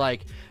they're going to be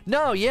like,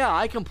 no, yeah,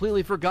 I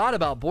completely forgot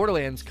about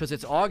Borderlands because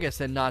it's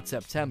August and not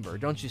September.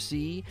 Don't you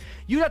see?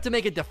 You'd have to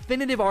make a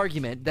definitive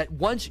argument that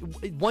once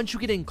you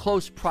get in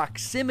close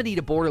proximity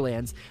to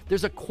Borderlands,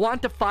 there's a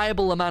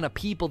quantifiable amount of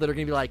people that are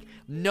going to be like,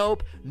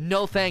 nope,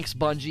 no thanks,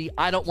 Bungie,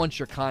 I don't want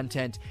your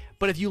content.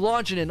 But if you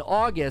launch it in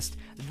August,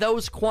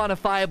 those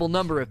quantifiable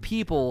number of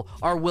people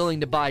are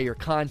willing to buy your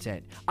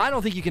content. I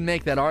don't think you can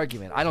make that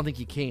argument. I don't think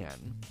you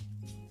can.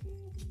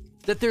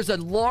 That there's a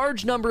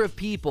large number of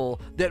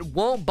people that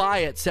won't buy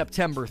it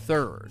September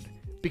 3rd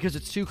because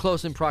it's too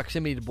close in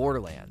proximity to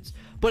Borderlands.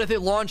 But if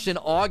it launched in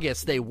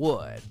August, they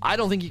would. I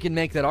don't think you can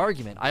make that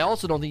argument. I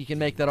also don't think you can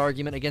make that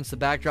argument against the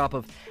backdrop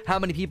of how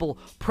many people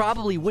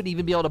probably wouldn't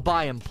even be able to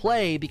buy and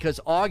play because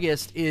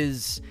August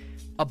is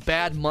a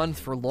bad month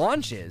for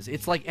launches.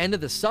 It's like end of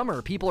the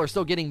summer. People are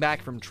still getting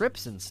back from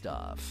trips and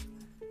stuff.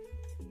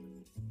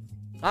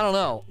 I don't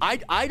know.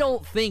 I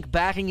don't think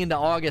backing into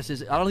August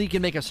is... I don't think you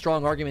can make a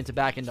strong argument to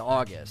back into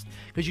August.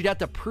 Because you'd have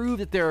to prove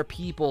that there are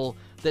people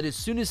that as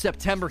soon as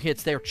September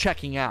hits, they're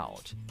checking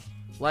out.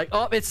 Like,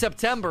 oh, it's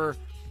September.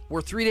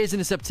 We're 3 days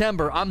into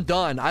September. I'm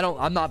done.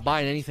 I'm not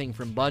buying anything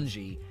from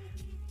Bungie.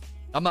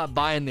 I'm not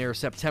buying their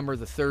September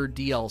the 3rd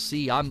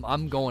DLC.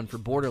 I'm going for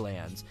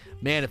Borderlands.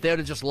 Man, if they would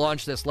have just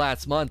launched this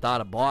last month, I'd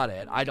have bought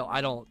it. I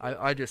don't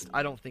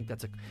think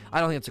that's a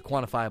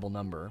quantifiable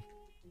number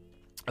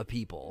of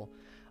people.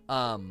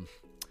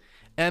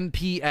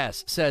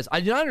 MPS says, I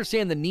do not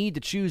understand the need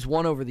to choose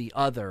one over the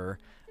other.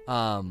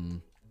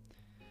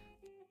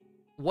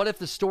 What if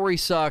the story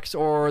sucks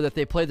or that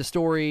they play the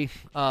story,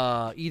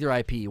 either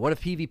IP? What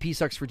if PvP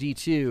sucks for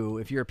D2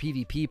 if you're a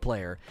PvP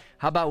player?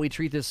 How about we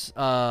treat this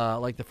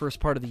like the first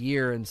part of the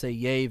year and say,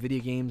 yay,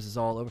 video games is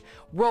all over?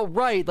 Well,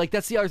 right, like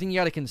that's the other thing you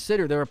got to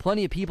consider. There are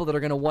plenty of people that are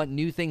going to want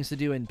new things to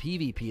do in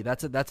PvP.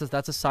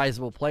 That's a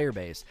sizable player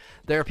base.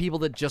 There are people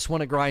that just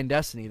want to grind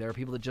Destiny. There are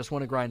people that just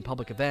want to grind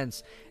public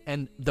events,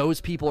 and those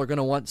people are going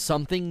to want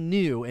something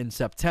new in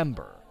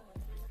September.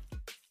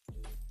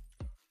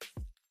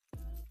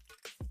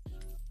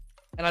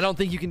 And I don't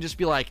think you can just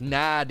be like,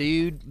 nah,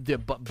 dude,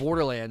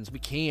 Borderlands, we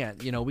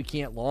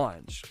can't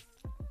launch.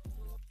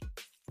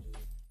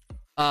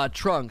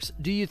 Trunks,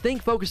 do you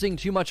think focusing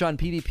too much on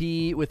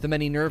PvP with the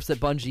many nerfs that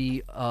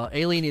Bungie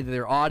alienated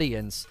their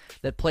audience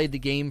that played the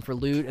game for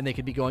loot and they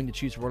could be going to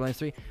choose Borderlands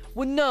 3?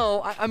 Well,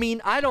 no,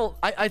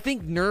 I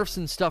think nerfs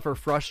and stuff are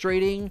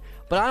frustrating,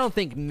 but I don't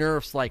think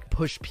nerfs, like,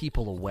 push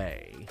people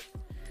away.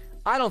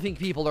 I don't think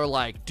people are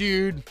like,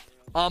 dude,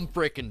 I'm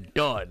freaking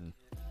done.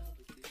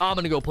 I'm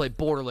going to go play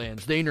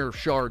Borderlands. They nerf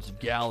Shards of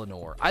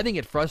Galanor. I think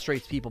it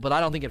frustrates people, but I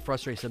don't think it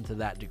frustrates them to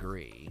that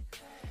degree.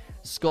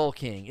 Skull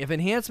King, if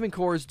enhancement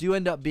cores do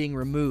end up being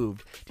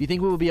removed, do you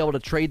think we will be able to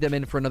trade them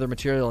in for another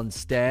material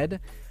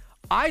instead?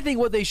 I think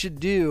what they should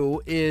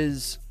do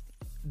is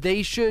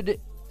they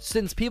should,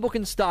 since people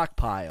can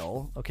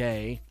stockpile,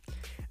 okay,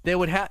 they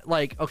would have,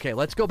 like, okay,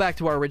 let's go back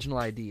to our original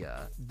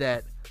idea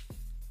that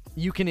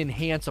you can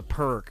enhance a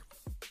perk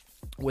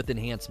with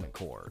enhancement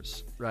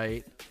cores,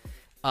 right?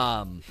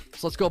 So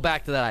let's go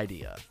back to that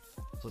idea.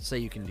 So let's say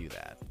you can do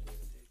that.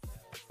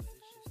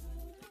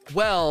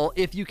 Well,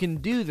 if you can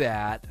do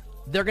that,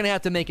 they're going to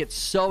have to make it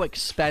so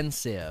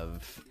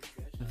expensive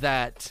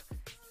that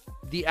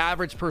the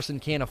average person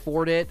can't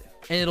afford it,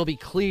 and it'll be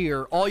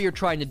clear all you're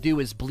trying to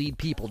do is bleed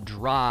people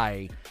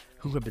dry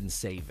who have been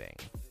saving.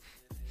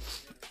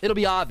 It'll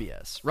be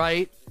obvious,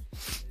 right?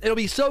 It'll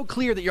be so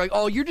clear that you're like,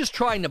 oh, you're just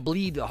trying to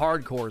bleed the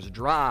hardcores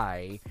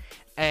dry,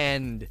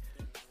 and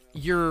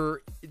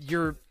you're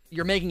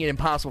making it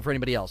impossible for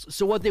anybody else.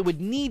 So what they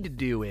would need to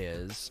do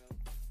is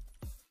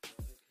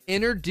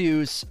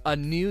introduce a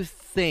new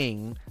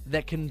thing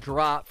that can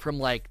drop from,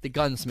 like, the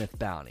gunsmith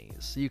bounties.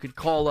 So you could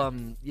call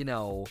them,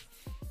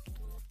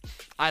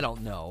 I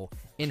don't know,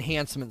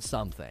 enhancement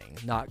something,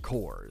 not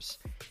cores.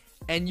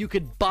 And you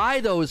could buy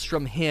those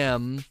from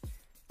him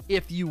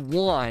if you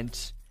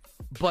want,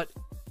 but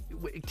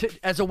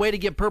as a way to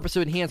get purpose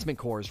of enhancement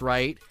cores,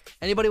 right?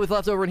 Anybody with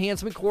leftover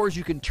enhancement cores,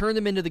 you can turn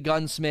them into the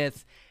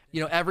gunsmith,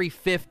 every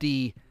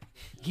 50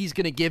 he's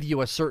going to give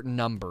you a certain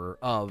number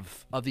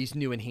of these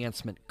new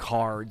enhancement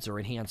cards or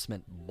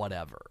enhancement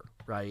whatever,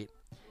 right?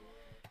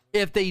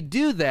 If they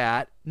do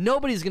that,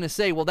 nobody's going to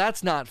say, well,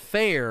 that's not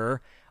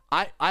fair.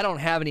 I don't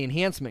have any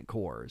enhancement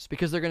cores,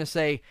 because they're going to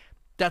say,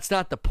 that's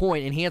not the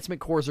point. Enhancement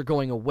cores are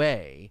going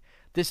away.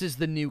 This is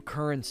the new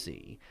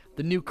currency.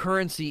 The new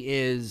currency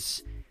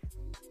is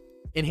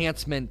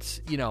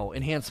enhancement, we'll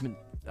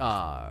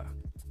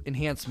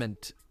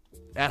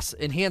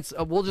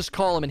just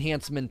call them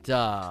enhancement,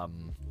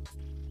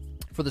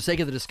 for the sake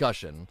of the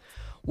discussion,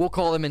 we'll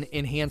call them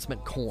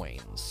enhancement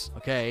coins,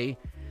 okay?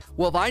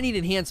 Well, if I need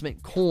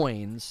enhancement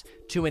coins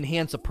to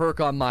enhance a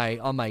perk on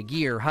my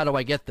gear, how do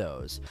I get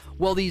those?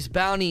 Well, these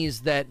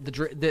bounties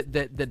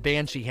that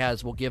Banshee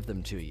has will give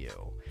them to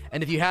you.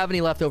 And if you have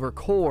any leftover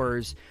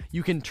cores,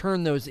 you can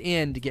turn those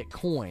in to get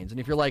coins. And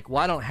if you're like,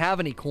 well, I don't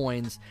have any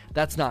coins,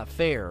 that's not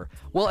fair.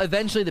 Well,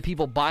 eventually the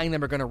people buying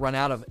them are going to run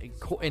out of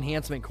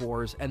enhancement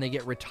cores, and they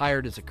get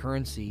retired as a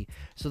currency.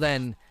 So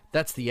then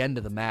that's the end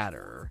of the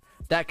matter.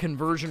 That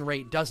conversion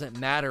rate doesn't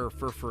matter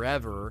for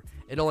forever.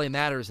 It only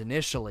matters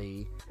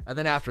initially. And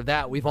then after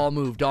that, we've all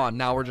moved on.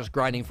 Now we're just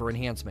grinding for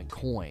enhancement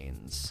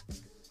coins,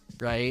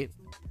 right?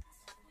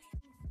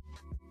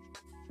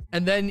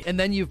 And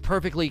then you've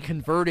perfectly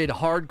converted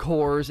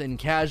hardcores and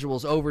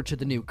casuals over to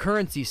the new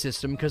currency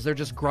system, because they're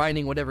just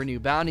grinding whatever new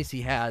bounties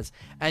he has.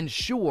 And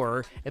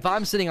sure, if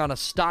I'm sitting on a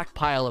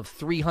stockpile of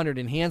 300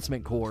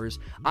 enhancement cores,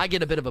 I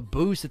get a bit of a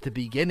boost at the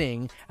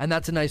beginning, and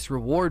that's a nice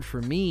reward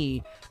for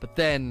me. But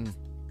then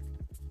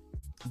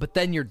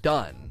you're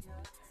done,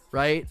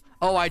 right?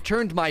 Oh, I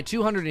turned my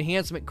 200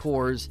 enhancement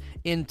cores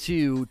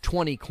into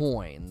 20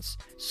 coins.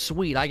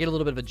 Sweet, I get a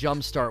little bit of a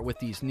jump start with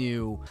this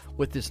new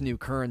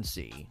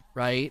currency,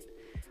 right?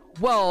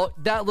 Well,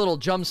 that little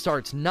jump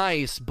start's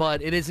nice,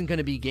 but it isn't going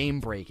to be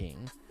game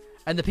breaking.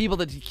 And the people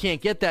that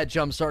can't get that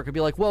jump start could be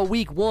like, well,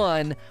 week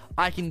 1,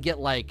 I can get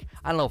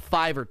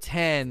 5 or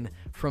 10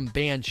 from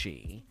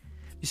Banshee.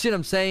 You see what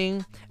I'm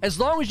saying? As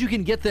long as you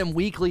can get them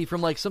weekly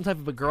from some type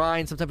of a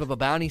grind, some type of a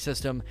bounty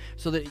system,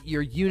 so that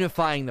you're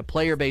unifying the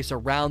player base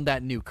around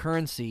that new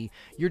currency,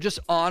 you're just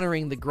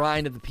honoring the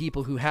grind of the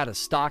people who had a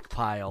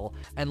stockpile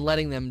and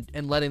letting them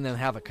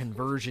have a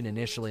conversion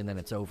initially, and then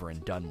it's over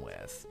and done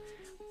with.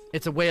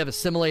 It's a way of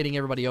assimilating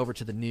everybody over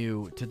to the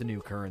new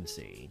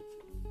currency.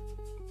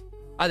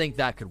 I think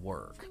that could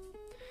work.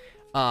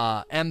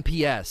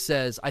 MPS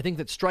says, I think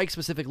that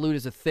strike-specific loot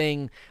is a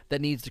thing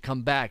that needs to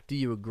come back. Do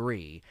you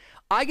agree?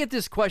 I get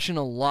this question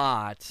a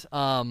lot.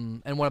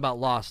 And what about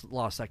lost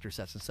sector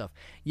sets and stuff?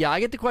 Yeah, I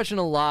get the question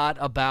a lot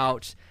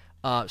about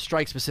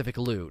strike-specific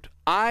loot.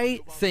 I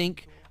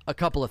think a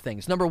couple of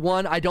things. Number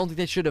one, I don't think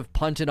they should have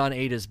punted on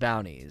Ada's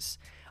bounties.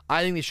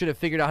 I think they should have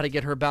figured out how to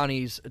get her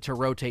bounties to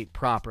rotate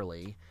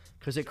properly,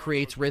 because it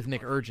creates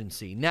rhythmic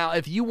urgency. Now,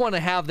 if you want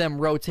to have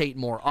them rotate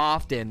more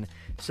often,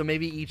 so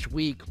maybe each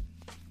week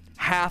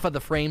half of the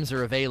frames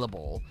are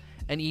available,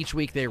 and each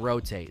week they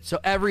rotate. So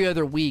every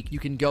other week you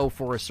can go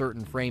for a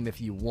certain frame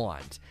if you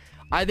want.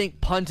 I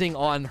think punting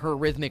on her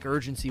rhythmic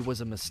urgency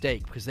was a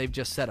mistake, because they've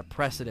just set a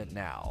precedent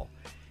now.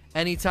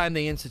 Anytime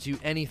they institute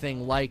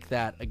anything like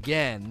that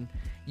again,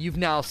 you've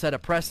now set a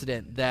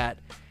precedent that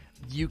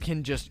you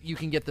can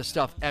get the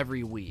stuff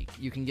every week.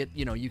 You can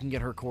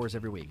get her cores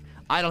every week.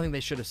 I don't think they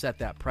should have set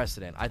that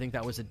precedent. I think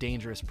that was a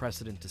dangerous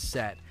precedent to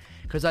set,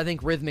 because I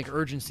think rhythmic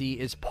urgency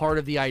is part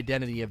of the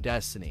identity of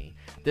Destiny.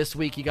 This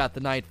week you got the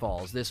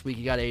Nightfalls. This week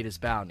you got Ada's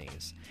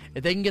bounties.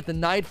 If they can get the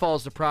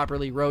Nightfalls to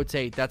properly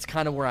rotate, that's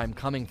kind of where I'm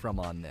coming from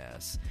on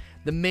this.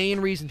 The main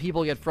reason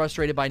people get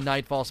frustrated by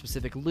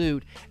Nightfall-specific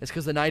loot is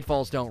because the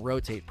Nightfalls don't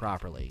rotate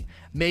properly.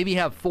 Maybe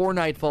have 4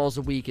 Nightfalls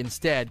a week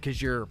instead,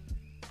 because you're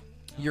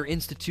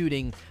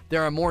instituting,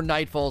 there are more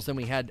Nightfalls than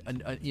we had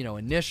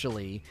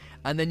initially,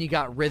 and then you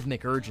got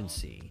rhythmic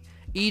urgency.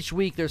 Each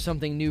week there's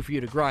something new for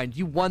you to grind.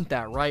 You want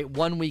that, right?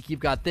 One week you've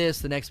got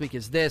this, the next week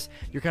is this.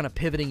 You're kind of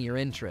pivoting your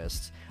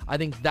interests. I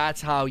think that's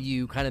how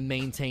you kind of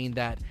maintain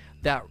that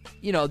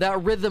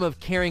rhythm of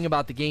caring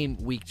about the game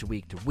week to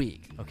week to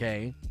week,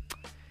 okay?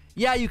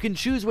 Yeah, you can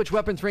choose which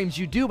weapon frames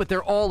you do, but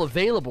they're all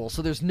available,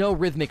 so there's no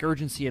rhythmic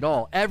urgency at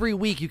all. Every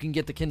week you can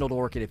get the Kindled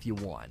Orchid if you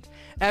want.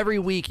 Every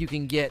week you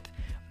can get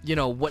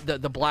what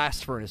the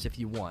blast furnace if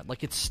you want.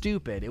 It's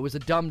stupid. It was a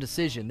dumb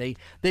decision.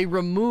 They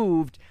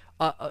removed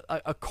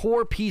a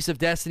core piece of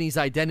Destiny's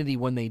identity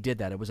when they did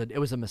that. It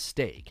was a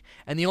mistake.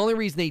 And the only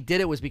reason they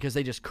did it was because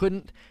they just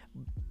couldn't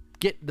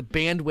get the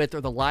bandwidth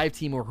or the live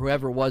team or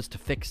whoever it was to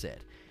fix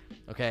it.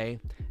 Okay?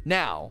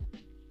 Now,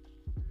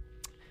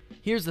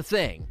 here's the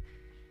thing.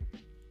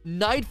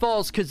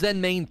 Nightfalls could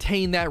then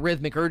maintain that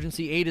rhythmic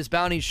urgency. Ada's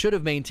bounties should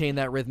have maintained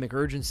that rhythmic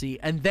urgency.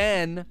 And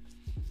then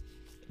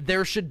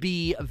there should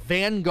be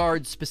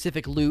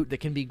Vanguard-specific loot that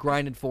can be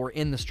grinded for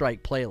in the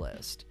Strike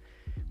playlist.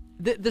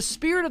 The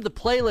spirit of the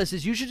playlist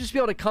is you should just be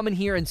able to come in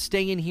here and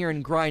stay in here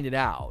and grind it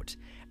out.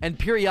 And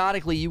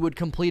periodically you would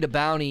complete a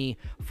bounty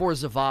for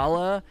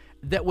Zavala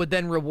that would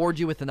then reward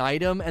you with an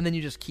item, and then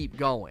you just keep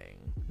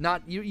going.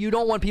 You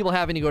don't want people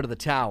having to go to the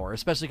tower,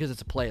 especially because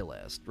it's a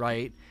playlist,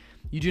 right?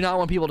 You do not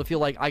want people to feel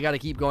like I got to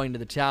keep going to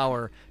the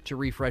tower to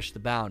refresh the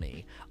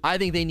bounty. I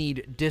think they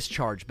need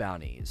discharge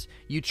bounties.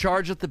 You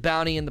charge up the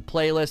bounty in the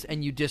playlist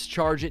and you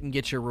discharge it and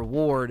get your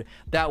reward.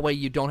 That way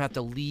you don't have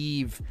to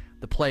leave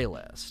the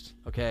playlist,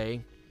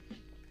 okay?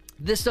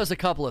 This does a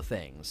couple of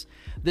things.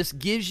 This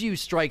gives you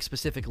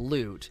strike-specific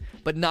loot,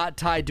 but not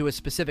tied to a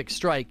specific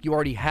strike. You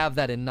already have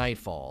that in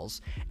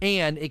Nightfalls.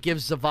 And it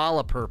gives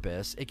Zavala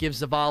purpose. It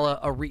gives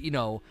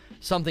Zavala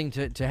something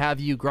to have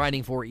you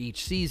grinding for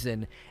each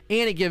season.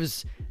 And it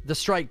gives the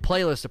strike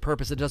playlist a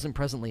purpose it doesn't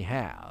presently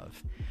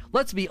have.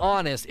 Let's be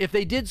honest, if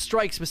they did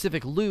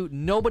strike-specific loot,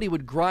 nobody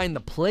would grind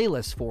the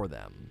playlist for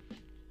them.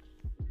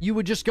 You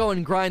would just go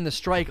and grind the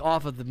strike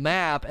off of the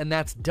map, and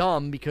that's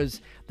dumb because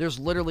there's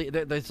literally,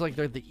 it's like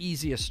they're the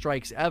easiest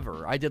strikes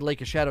ever. I did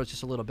Lake of Shadows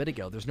just a little bit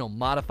ago. There's no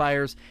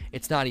modifiers.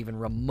 It's not even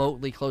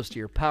remotely close to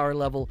your power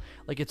level.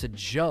 Like, it's a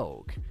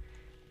joke.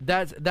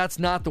 That's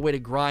not the way to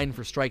grind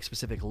for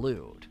strike-specific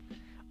loot.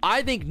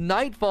 I think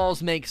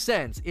Nightfalls makes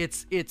sense.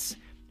 It's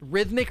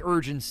rhythmic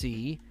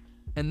urgency,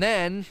 and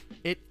then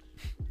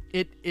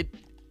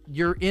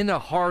you're in a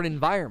hard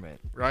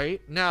environment,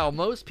 right? Now,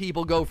 most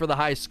people go for the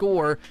high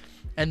score,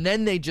 and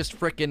then they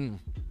just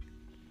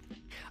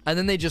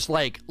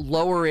like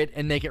lower it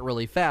and make it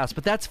really fast.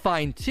 But that's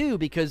fine too,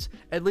 because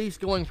at least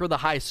going for the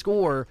high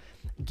score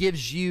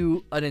gives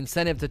you an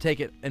incentive to take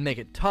it and make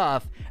it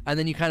tough, and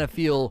then you kind of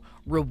feel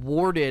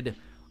rewarded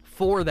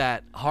for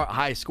that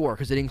high score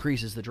because it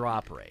increases the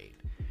drop rate.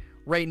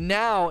 Right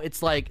now,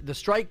 it's like the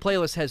strike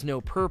playlist has no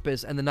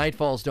purpose and the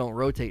Nightfalls don't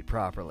rotate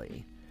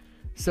properly.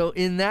 So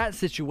in that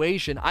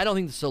situation, I don't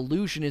think the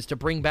solution is to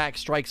bring back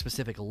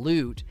strike-specific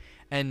loot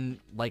and,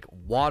 like,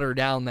 water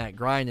down that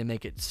grind and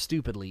make it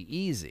stupidly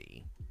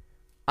easy.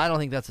 I don't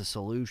think that's a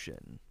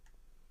solution.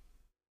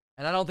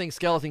 And I don't think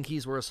Skeleton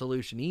Keys were a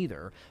solution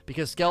either,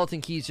 because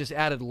Skeleton Keys just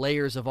added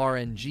layers of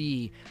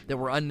RNG that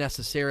were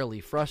unnecessarily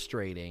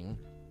frustrating.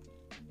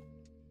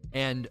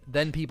 And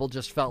then people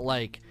just felt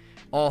like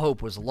all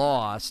hope was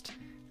lost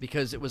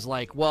because it was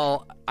like,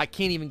 well, I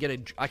can't even get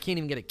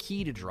a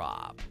key to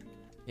drop.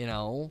 You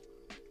know,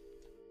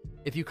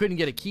 if you couldn't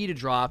get a key to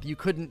drop, you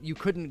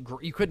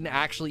couldn't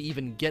actually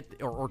even get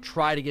or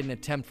try to get an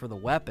attempt for the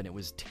weapon. It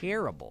was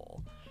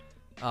terrible.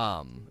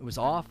 It was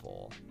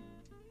awful.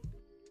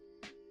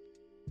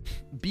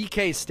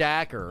 BK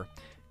Stacker,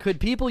 could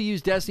people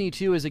use Destiny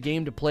 2 as a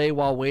game to play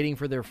while waiting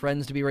for their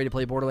friends to be ready to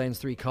play Borderlands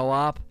 3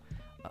 co-op?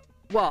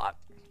 Well,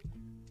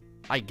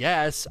 I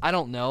guess. I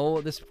don't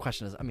know. This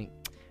question is,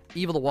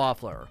 Evil the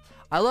Waffler.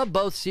 I love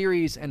both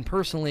series, and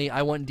personally,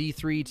 I want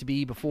D3 to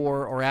be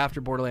before or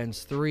after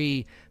Borderlands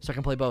 3, so I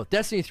can play both.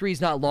 Destiny 3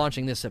 is not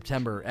launching this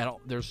September, and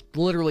there's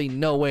literally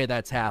no way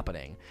that's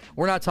happening.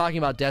 We're not talking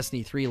about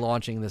Destiny 3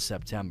 launching this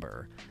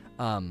September.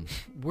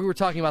 We were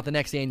talking about the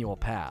next annual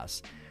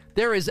pass.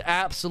 There is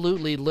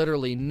absolutely,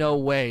 literally no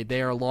way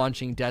they are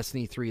launching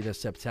Destiny 3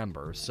 this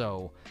September,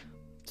 so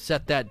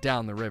set that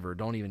down the river.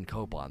 Don't even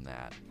cope on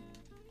that.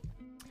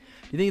 Do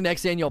you think the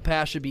next annual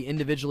pass should be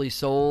individually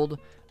sold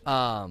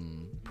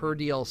per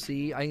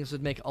DLC? I think this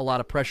would make a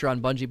lot of pressure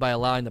on Bungie by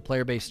allowing the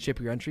player base to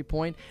chip your entry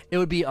point. It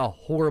would be a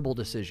horrible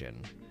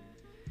decision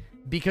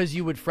because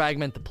you would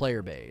fragment the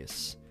player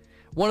base.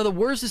 One of the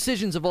worst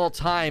decisions of all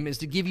time is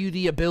to give you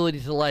the ability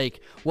to, like,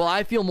 well,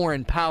 I feel more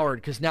empowered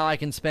because now I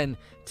can spend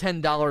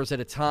 $10 at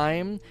a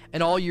time,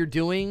 and all you're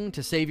doing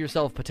to save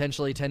yourself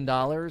potentially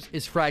 $10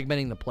 is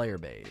fragmenting the player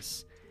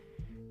base.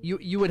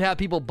 You would have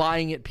people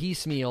buying it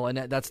piecemeal, and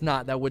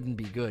that wouldn't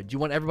be good. You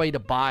want everybody to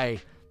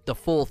buy the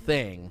full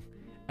thing,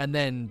 and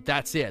then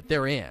that's it.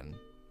 They're in.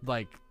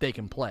 Like, they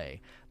can play.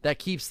 That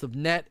keeps the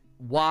net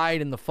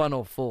wide and the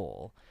funnel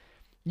full.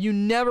 You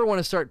never want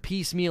to start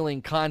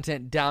piecemealing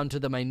content down to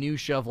the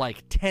minutia of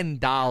like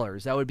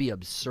 $10. That would be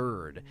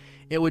absurd.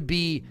 It would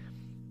be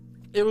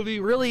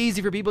really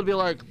easy for people to be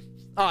like,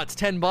 oh, it's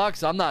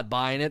 $10. I'm not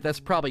buying it. That's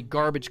probably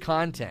garbage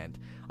content.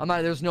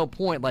 There's no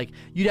point. Like,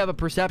 you'd have a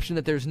perception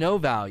that there's no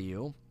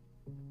value.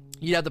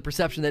 You'd have the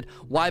perception that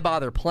why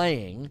bother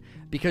playing,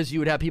 because you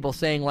would have people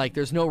saying, like,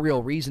 there's no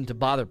real reason to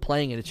bother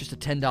playing it. It's just a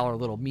 $10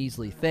 little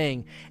measly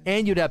thing.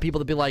 And you'd have people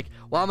to be like,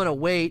 well, I'm going to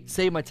wait,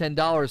 save my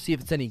 $10, see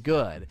if it's any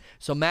good.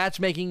 So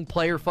matchmaking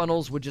player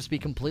funnels would just be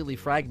completely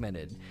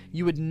fragmented.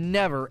 You would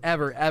never,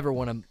 ever, ever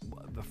want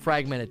to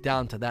fragment it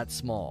down to that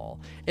small.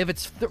 If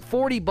it's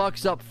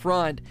 $40 up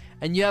front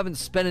and you haven't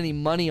spent any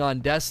money on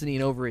Destiny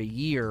in over a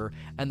year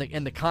and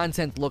the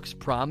content looks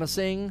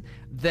promising,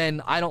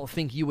 then I don't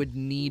think you would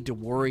need to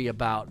worry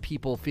about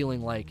people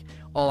feeling like,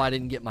 oh, I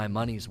didn't get my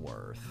money's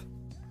worth.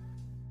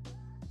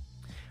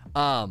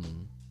 Corner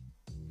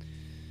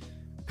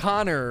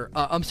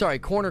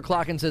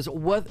Clockin says,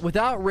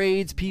 without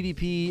raids,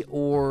 PvP,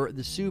 or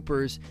the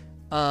supers,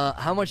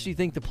 how much do you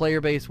think the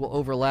player base will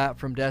overlap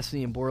from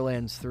Destiny and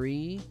Borderlands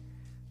 3?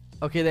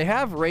 Okay, they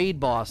have raid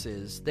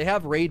bosses. They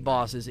have raid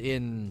bosses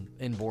in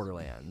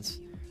Borderlands.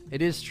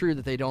 It is true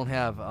that they don't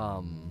have,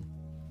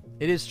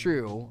 it is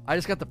true. I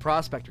just got the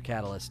Prospector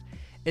Catalyst.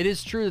 It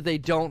is true that they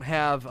don't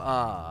have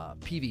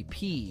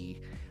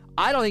PvP.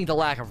 I don't think the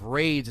lack of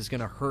raids is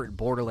going to hurt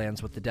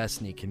Borderlands with the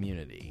Destiny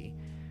community.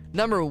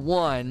 Number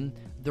one,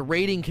 the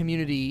raiding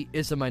community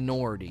is a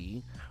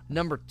minority.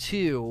 Number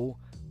two,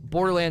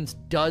 Borderlands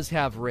does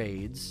have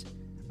raids.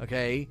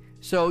 Okay?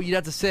 So you'd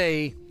have to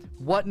say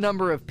what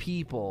number of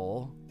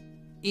people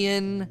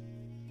in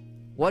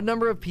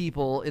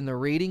the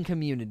raiding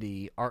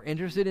community are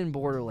interested in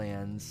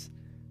Borderlands,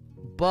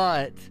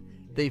 but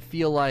they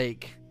feel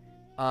like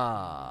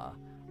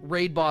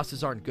raid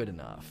bosses aren't good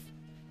enough.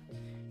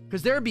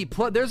 Because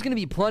there's going to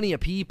be plenty of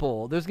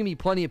people. There's going to be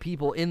plenty of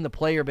people in the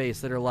player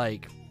base that are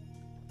like,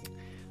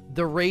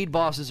 the raid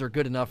bosses are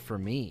good enough for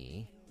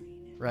me,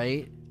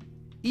 right?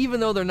 Even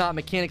though they're not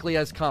mechanically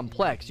as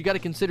complex, you got to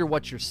consider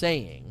what you're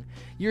saying.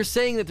 You're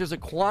saying that there's a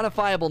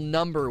quantifiable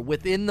number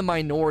within the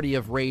minority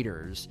of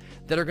raiders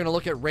that are going to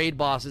look at raid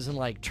bosses and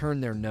like turn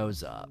their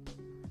nose up,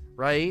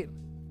 right?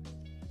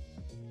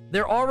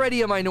 They're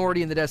already a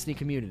minority in the Destiny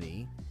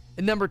community.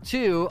 And number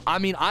two, I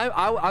mean,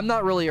 I'm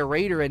not really a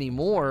raider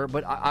anymore,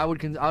 but I would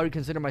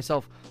consider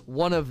myself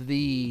one of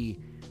the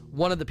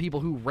people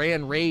who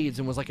ran raids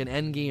and was like an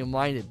endgame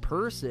minded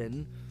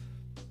person.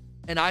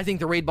 And I think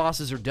the raid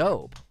bosses are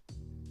dope.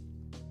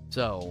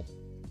 So,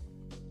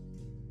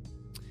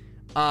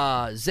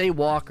 Zay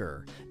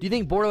Walker, do you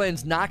think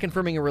Borderlands not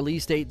confirming a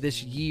release date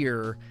this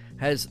year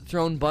has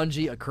thrown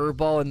Bungie a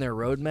curveball in their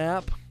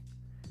roadmap?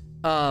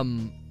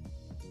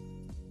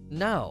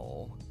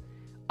 No.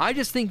 I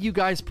just think you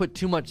guys put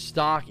too much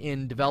stock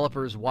in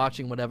developers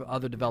watching whatever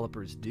other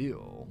developers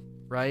do,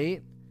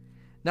 right?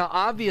 Now,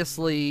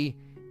 obviously,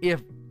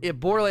 if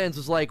Borderlands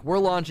was like, we're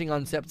launching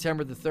on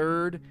September the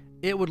 3rd,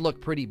 it would look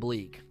pretty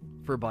bleak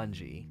for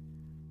Bungie.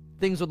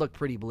 Things would look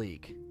pretty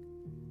bleak.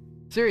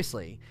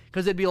 Seriously.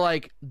 Because it'd be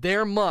like,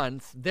 their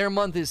month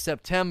is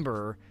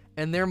September,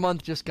 and their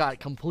month just got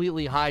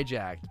completely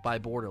hijacked by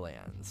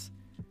Borderlands.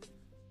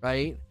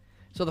 Right?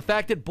 So the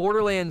fact that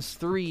Borderlands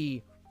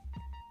 3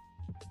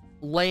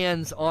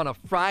 lands on a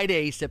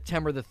Friday,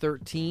 September the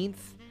 13th,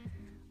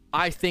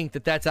 I think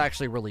that that's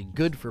actually really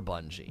good for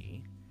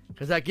Bungie.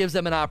 Because that gives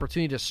them an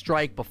opportunity to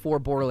strike before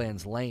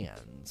Borderlands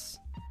lands.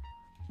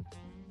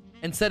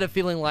 Instead of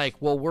feeling like,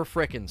 well, we're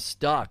frickin'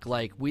 stuck.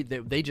 Like,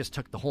 they just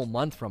took the whole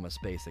month from us,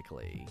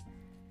 basically.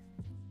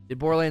 Did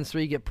Borderlands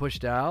 3 get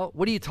pushed out?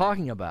 What are you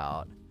talking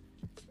about?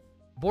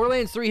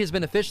 Borderlands 3 has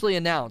been officially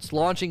announced,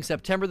 launching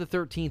September the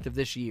 13th of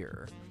this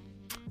year.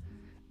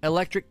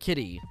 Electric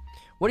Kitty,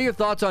 what are your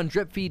thoughts on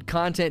drip feed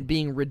content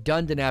being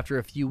redundant after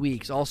a few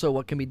weeks? Also,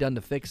 what can be done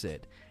to fix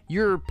it?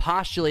 You're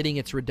postulating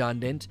it's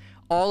redundant.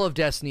 All of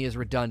Destiny is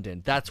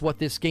redundant. That's what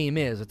this game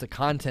is. It's a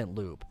content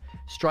loop.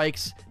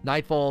 Strikes,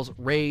 Nightfalls,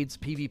 raids,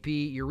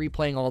 PvP, you're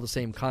replaying all the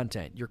same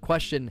content. Your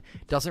question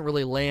doesn't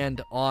really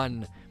land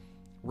on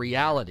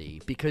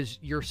reality because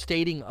you're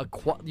stating a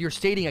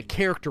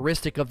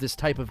characteristic of this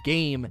type of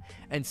game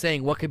and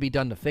saying what could be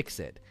done to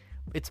fix it.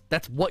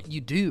 That's what you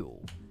do.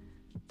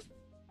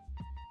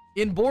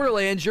 In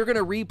Borderlands, you're going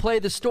to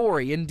replay the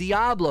story. In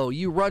Diablo,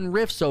 you run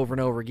rifts over and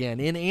over again.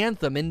 In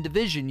Anthem, in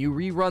Division, you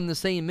rerun the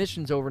same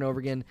missions over and over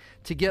again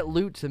to get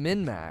loot to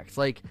min-max.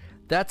 Like,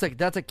 that's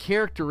a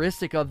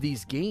characteristic of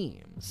these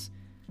games.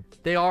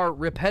 They are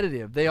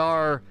repetitive.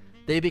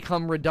 They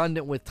become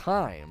redundant with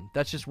time.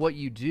 That's just what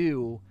you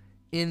do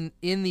in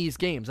these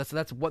games.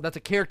 That's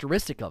a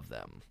characteristic of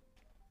them.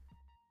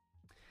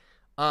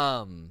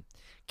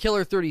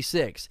 Killer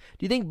 36.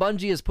 Do you think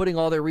Bungie is putting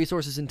all their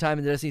resources and time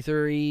into Destiny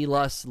 3,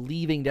 thus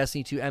leaving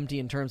Destiny 2 empty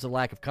in terms of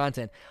lack of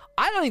content?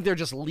 I don't think they're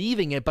just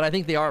leaving it, but I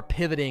think they are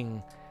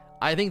pivoting.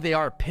 I think they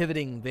are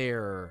pivoting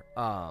their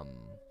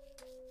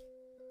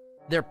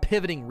they're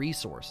pivoting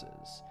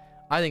resources.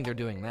 I think they're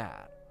doing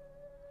that.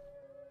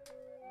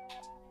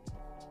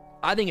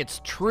 I think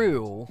it's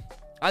true.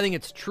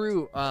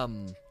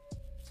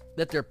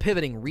 That they're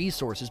pivoting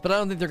resources, but I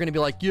don't think they're going to be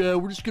like, yeah,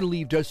 we're just going to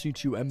leave Destiny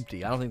 2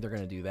 empty. I don't think they're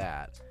going to do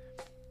that.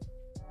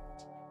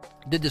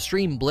 Did the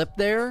stream blip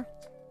there?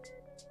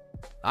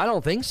 I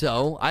don't think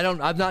so.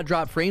 I've not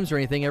dropped frames or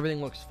anything.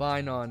 Everything looks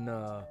fine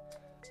on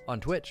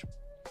Twitch.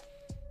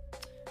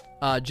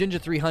 Jinja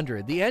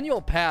 300. The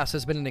annual pass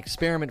has been an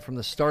experiment from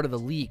the start of the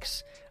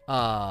leaks.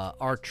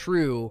 Are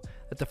true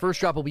that the first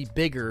drop will be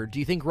bigger. Do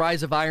you think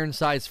Rise of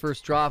Ironside's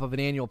first drop of an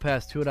annual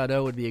pass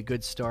 2.0 would be a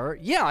good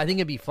start? Yeah, I think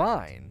it'd be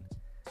fine.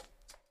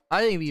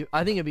 I think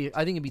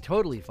it'd be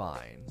totally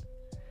fine.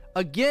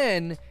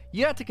 Again,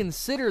 you have to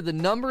consider the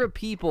number of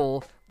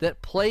people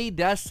that play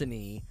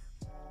Destiny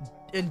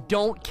and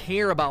don't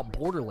care about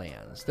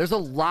Borderlands. There's a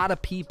lot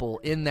of people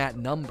in that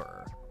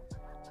number,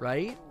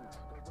 right?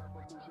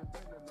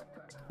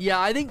 Yeah,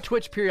 I think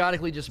Twitch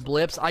periodically just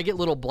blips. I get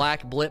little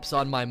black blips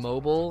on my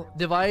mobile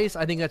device.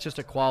 I think that's just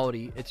a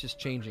quality. It's just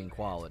changing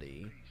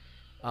quality.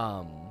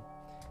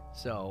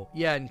 So,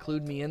 yeah,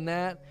 include me in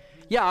that.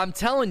 Yeah, I'm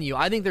telling you,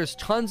 I think there's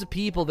tons of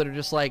people that are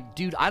just like,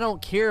 dude, I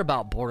don't care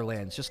about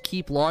Borderlands. Just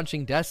keep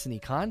launching Destiny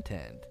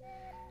content.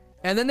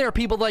 And then there are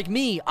people like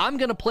me, I'm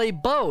going to play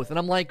both. And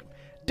I'm like,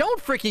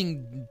 don't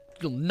freaking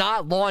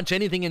not launch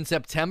anything in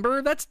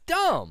September. That's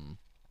dumb.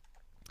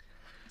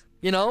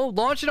 You know,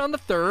 launch it on the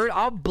 3rd.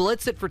 I'll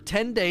blitz it for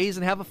 10 days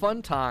and have a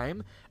fun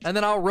time. And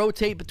then I'll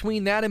rotate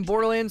between that and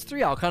Borderlands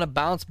 3. I'll kind of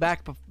bounce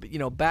back,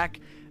 back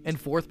and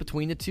forth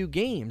between the two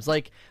games.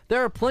 Like,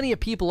 there are plenty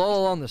of people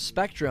all along the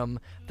spectrum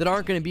that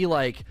aren't going to be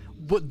like,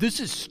 but this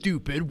is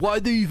stupid.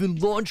 Why'd they even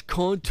launch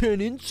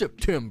content in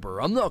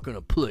September? I'm not going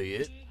to play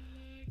it.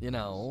 You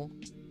know?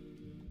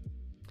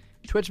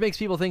 Twitch makes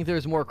people think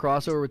there's more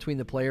crossover between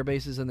the player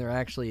bases than there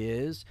actually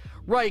is.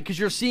 Right, because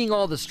you're seeing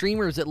all the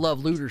streamers that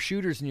love looter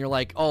shooters, and you're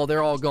like, oh,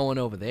 they're all going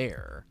over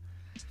there.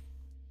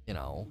 You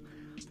know?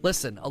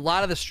 Listen, a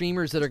lot of the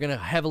streamers that are going to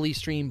heavily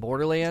stream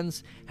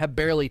Borderlands have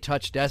barely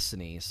touched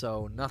Destiny,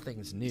 so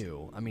nothing's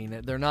new. I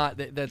mean, they're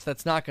not.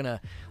 That's not going to.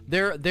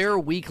 Their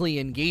weekly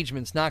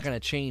engagement's not going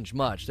to change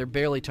much. They're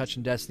barely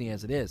touching Destiny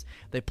as it is.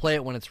 They play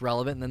it when it's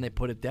relevant, and then they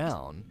put it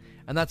down,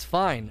 and that's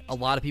fine. A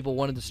lot of people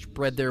wanted to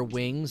spread their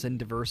wings and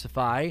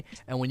diversify,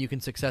 and when you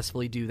can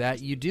successfully do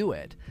that, you do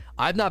it.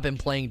 I've not been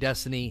playing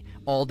Destiny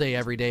all day,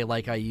 every day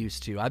like I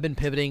used to. I've been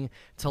pivoting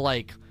to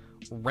like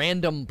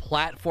random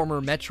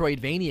platformer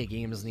Metroidvania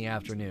games in the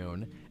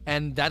afternoon,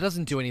 and that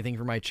doesn't do anything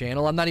for my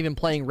channel. I'm not even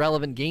playing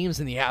relevant games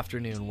in the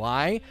afternoon.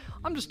 Why?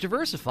 I'm just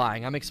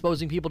diversifying. I'm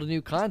exposing people to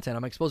new content.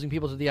 I'm exposing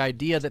people to the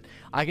idea that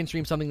I can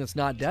stream something that's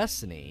not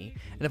Destiny,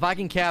 and if I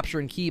can capture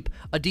and keep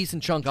a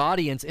decent chunk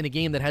audience in a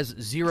game that has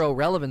zero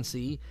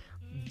relevancy,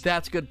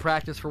 that's good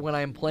practice for when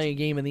I'm playing a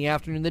game in the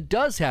afternoon that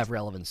does have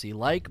relevancy,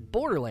 like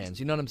Borderlands.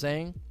 You know what I'm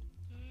saying?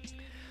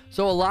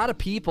 So a lot of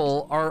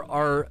people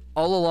are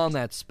all along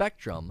that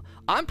spectrum.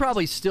 I'm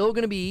probably still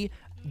going to be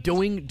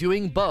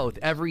doing both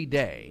every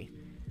day.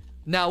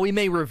 Now, we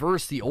may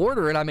reverse the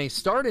order, and I may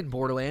start in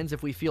Borderlands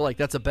if we feel like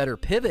that's a better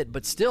pivot,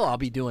 but still, I'll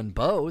be doing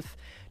both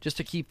just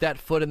to keep that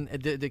foot in,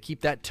 to keep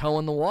that toe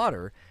in the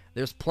water.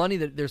 There's plenty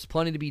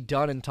to be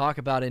done and talk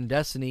about in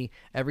Destiny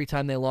every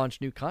time they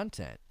launch new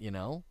content, you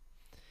know?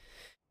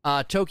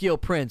 Tokyo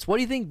Prince, what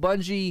do you think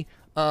Bungie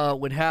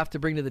would have to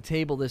bring to the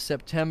table this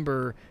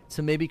September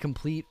to maybe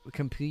compete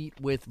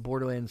with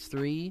Borderlands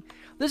 3?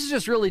 This is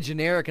just really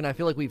generic, and I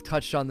feel like we've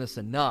touched on this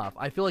enough.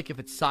 I feel like if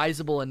it's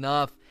sizable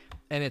enough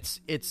and it's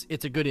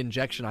a good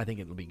injection, I think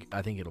it'll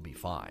be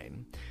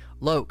fine.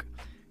 Loke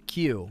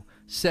Q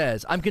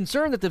says, I'm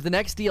concerned that if the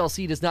next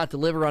DLC does not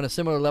deliver on a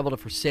similar level to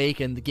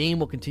Forsaken, the game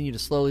will continue to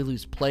slowly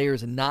lose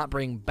players and not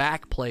bring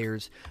back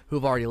players who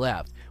have already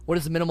left. What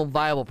does the minimum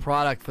viable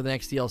product for the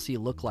next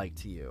DLC look like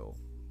to you?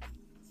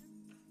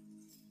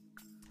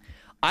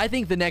 I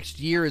think the next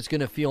year is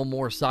going to feel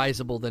more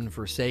sizable than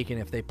Forsaken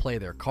if they play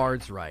their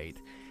cards right,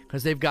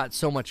 because they've got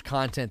so much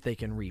content they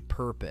can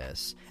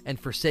repurpose, and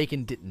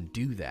Forsaken didn't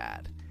do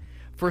that.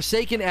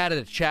 Forsaken added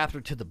a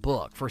chapter to the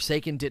book.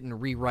 Forsaken didn't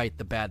rewrite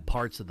the bad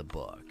parts of the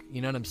book.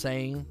 You know what I'm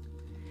saying?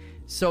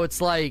 So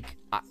it's like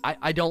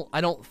I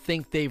don't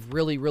think they've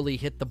really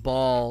hit the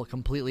ball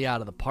completely out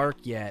of the park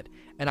yet,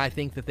 and I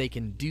think that they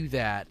can do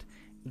that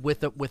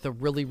with a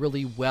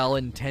really well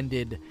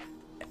intended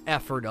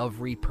effort of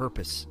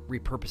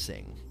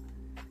repurposing.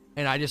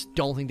 And I just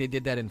don't think they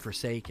did that in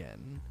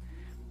Forsaken.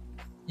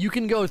 You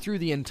can go through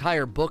the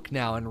entire book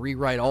now and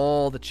rewrite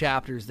all the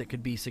chapters that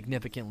could be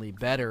significantly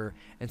better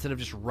instead of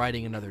just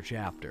writing another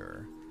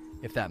chapter,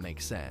 if that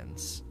makes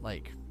sense.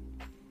 Like,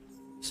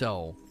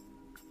 so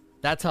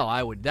that's how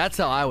I would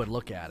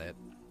look at it.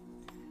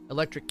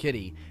 Electric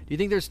Kitty, do you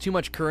think there's too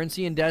much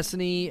currency in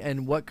Destiny,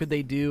 and what could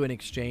they do in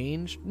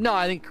exchange? No,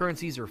 I think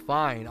currencies are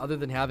fine, other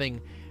than having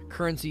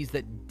currencies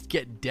that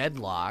get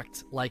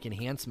deadlocked, like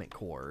enhancement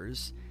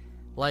cores.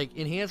 Like,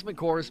 enhancement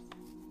cores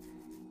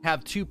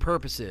have two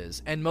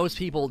purposes, and most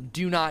people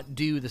do not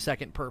do the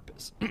second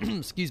purpose.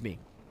 Excuse me.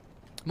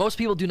 Most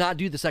people do not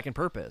do the second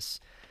purpose.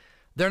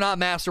 They're not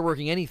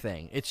masterworking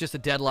anything. It's just a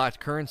deadlocked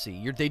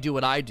currency. They do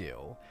what I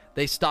do.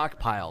 They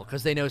stockpile,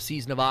 because they know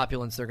Season of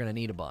Opulence, they're going to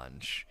need a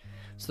bunch.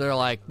 So they're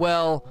like,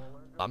 well,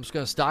 I'm just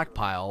going to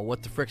stockpile.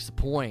 What the frick's the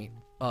point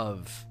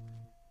of,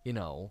 you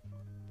know,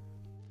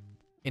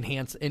 in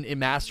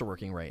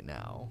masterworking right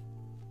now?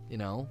 You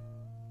know?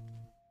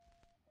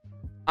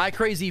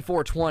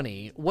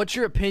 iCrazy420, what's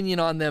your opinion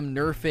on them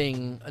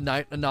nerfing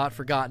a Not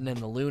Forgotten and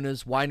the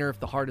Lunas? Why nerf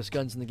the hardest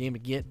guns in the game to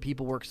get?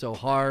 People work so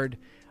hard.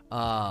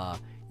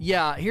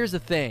 Yeah, here's the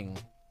thing.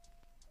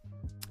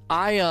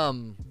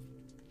 I'm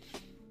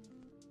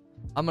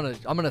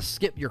gonna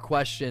skip your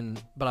question,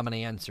 but I'm gonna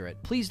answer it.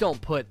 Please don't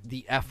put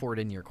the F word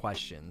in your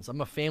questions.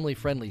 I'm a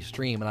family-friendly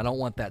stream, and I don't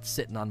want that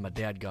sitting on my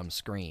dadgum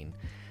screen.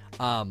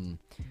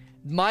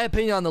 My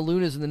opinion on the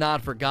Lunas and the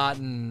Not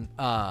Forgotten,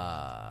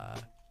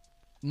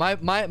 My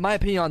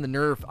opinion on the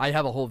nerf, I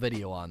have a whole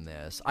video on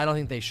this. I don't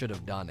think they should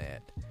have done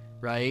it,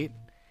 right?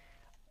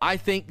 I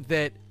think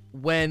that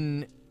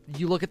when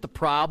you look at the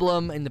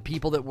problem and the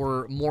people that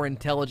were more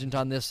intelligent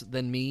on this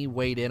than me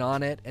weighed in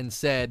on it and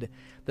said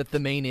that the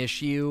main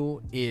issue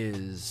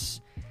is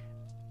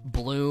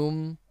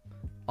bloom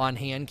on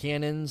hand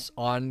cannons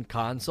on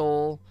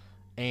console,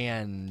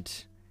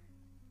 and,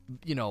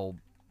 you know,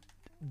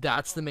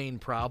 that's the main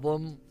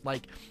problem.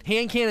 Like,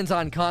 hand cannons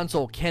on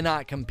console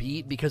cannot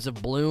compete because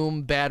of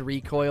bloom, bad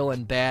recoil,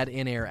 and bad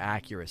in-air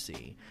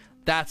accuracy.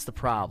 That's the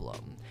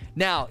problem.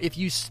 Now, if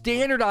you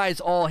standardize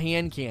all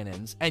hand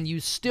cannons and you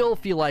still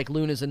feel like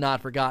Luna's and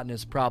Not Forgotten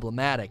is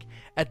problematic,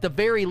 at the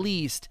very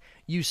least,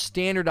 you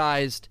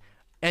standardized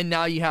and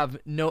now you have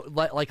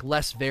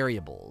less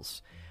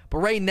variables. But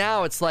right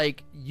now, it's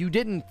like you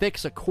didn't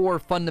fix a core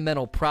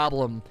fundamental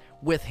problem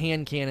with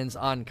hand cannons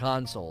on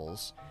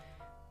consoles,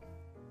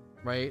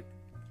 right?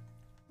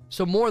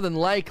 So more than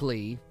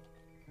likely,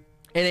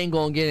 it ain't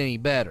going to get any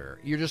better.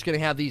 You're just going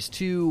to have these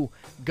two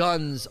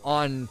guns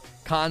on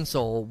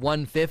console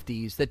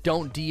 150s that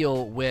don't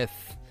deal with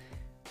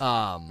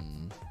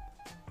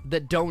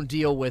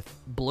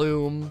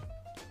bloom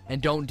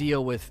and don't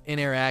deal with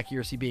in-air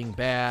accuracy being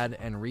bad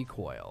and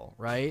recoil,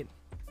 right?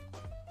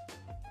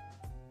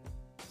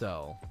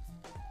 So,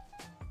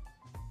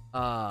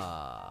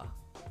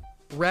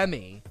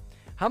 Remy,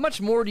 how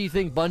much more do you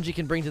think Bungie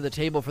can bring to the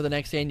table for the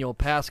next annual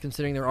pass,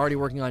 considering they're already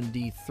working on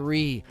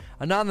D3?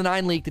 Not in the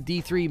 9 leak, the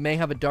D3 may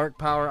have a dark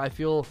power. I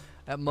feel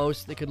at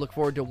most they could look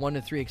forward to 1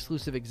 to 3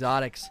 exclusive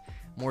exotics,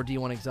 more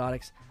D1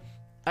 exotics.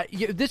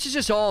 This is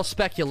just all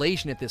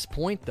speculation at this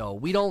point, though.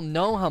 We don't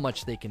know how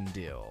much they can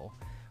do.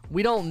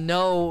 We don't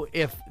know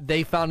if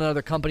they found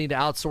another company to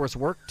outsource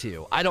work to.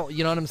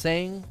 You know what I'm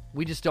saying?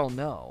 We just don't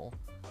know.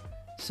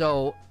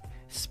 So,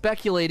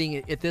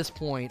 speculating at this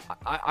point,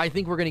 I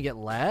think we're going to get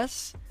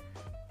less.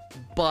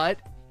 But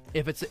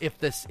if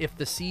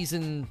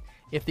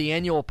the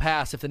annual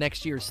pass, if the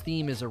next year's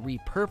theme is a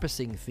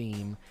repurposing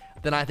theme,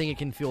 then I think it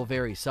can feel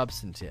very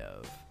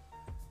substantive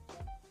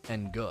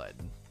and good.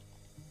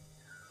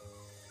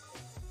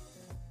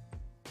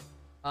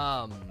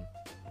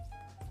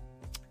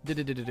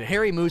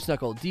 Harry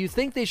Moose-Knuckle, do you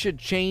think they should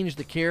change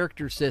the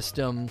character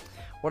system?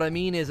 What I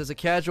mean is, as a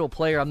casual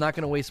player, I'm not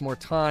going to waste more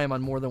time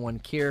on more than one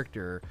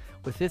character.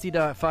 With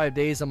 55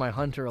 days on my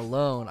Hunter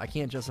alone, I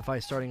can't justify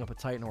starting up a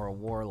Titan or a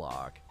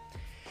Warlock.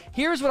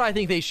 Here's what I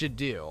think they should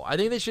do. I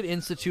think they should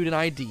institute an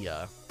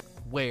idea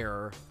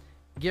where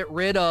get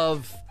rid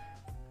of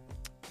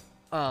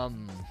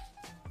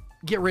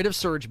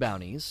Surge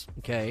Bounties,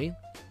 okay?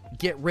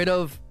 Get rid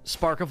of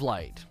Spark of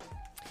Light.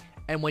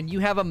 And when you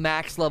have a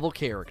max level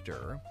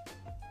character,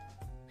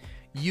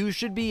 you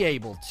should be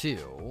able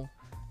to,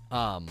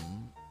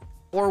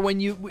 or when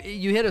you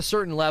hit a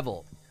certain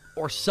level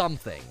or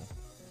something,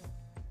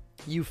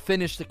 you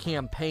finish the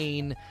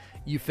campaign,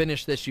 you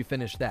finish this, you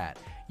finish that.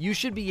 You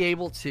should be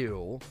able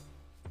to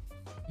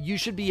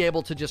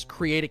just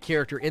create a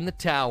character in the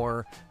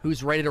tower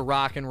who's ready to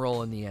rock and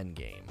roll in the end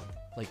game.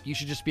 Like, you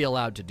should just be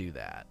allowed to do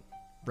that,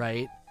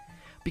 right?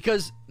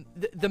 Because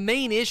the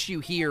main issue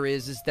here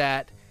is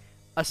that,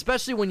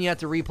 especially when you have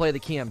to replay the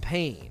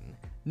campaign,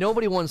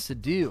 nobody wants to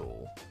do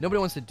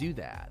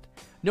that.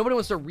 Nobody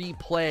wants to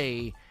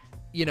replay,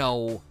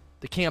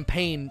 the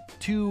campaign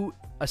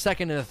a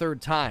second and a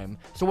third time.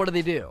 So what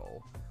do?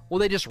 Well,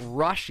 they just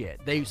rush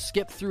it. They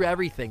skip through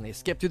everything. They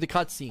skip through the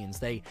cutscenes.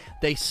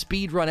 They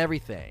speed run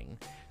everything.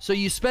 So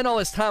you spend all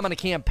this time on a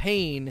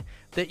campaign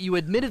that you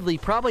admittedly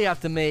probably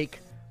have to make,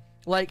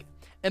 like,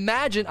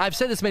 imagine, I've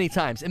said this many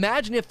times,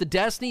 imagine if the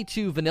Destiny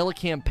 2 vanilla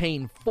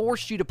campaign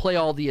forced you to play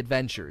all the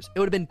adventures. It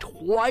would have been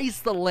twice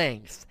the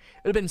length.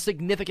 It would have been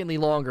significantly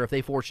longer if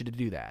they forced you to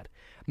do that.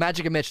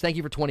 Magic and Mitch, thank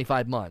you for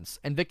 25 months.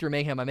 And Victor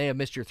Mayhem, I may have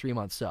missed your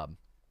 3-month sub.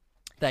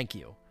 Thank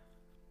you.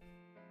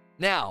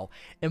 Now,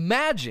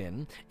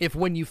 imagine if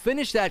when you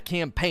finish that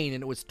campaign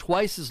and it was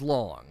twice as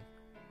long,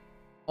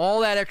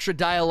 all that extra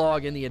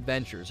dialogue in the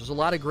adventures, there's a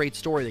lot of great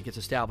story that gets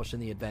established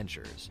in the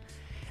adventures,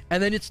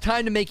 and then it's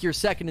time to make your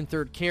second and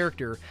third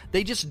character,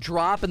 they just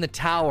drop in the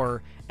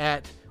tower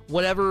at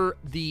whatever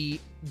the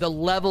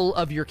level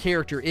of your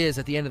character is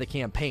at the end of the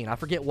campaign. I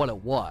forget what it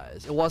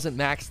was. It wasn't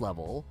max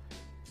level.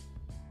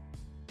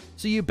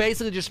 So you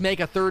basically just make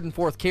a third and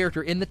fourth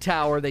character in the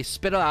tower, they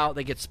spit out,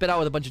 they get spit out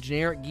with a bunch of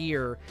generic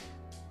gear,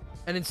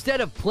 and instead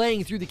of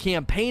playing through the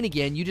campaign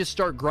again, you just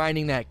start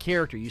grinding that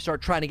character. You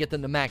start trying to get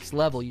them to max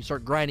level. You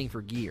start grinding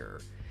for gear.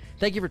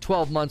 Thank you for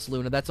 12 months,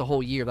 Luna. That's a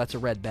whole year. That's a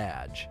red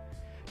badge.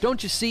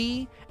 Don't you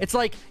see? It's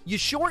like you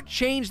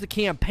shortchange the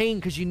campaign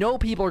because you know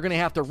people are going to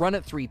have to run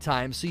it 3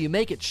 times, so you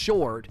make it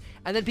short,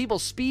 and then people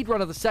speed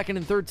run it the second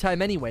and third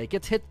time anyway. It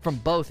gets hit from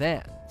both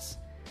ends.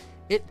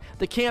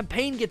 The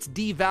campaign gets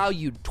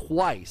devalued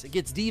twice. It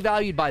gets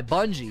devalued by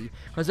Bungie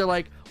because they're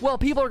like, well,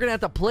 people are going to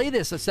have to play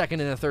this a second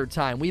and a third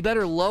time. We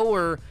better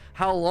lower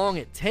how long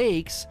it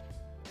takes.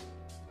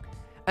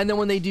 And then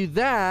when they do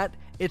that,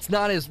 it's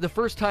not as the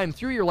first time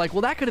through, you're like,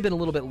 well, that could have been a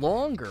little bit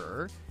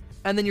longer.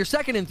 And then your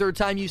second and third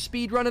time, you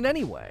speed run it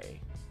anyway.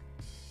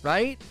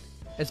 Right?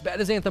 As bad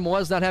as Anthem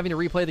was, not having to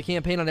replay the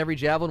campaign on every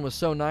Javelin was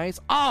so nice.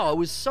 Oh, it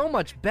was so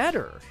much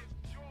better.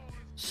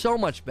 So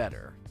much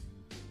better.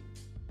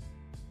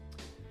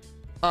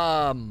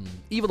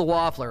 Evil the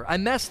Waffler. I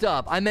messed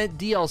up. I meant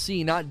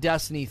DLC, not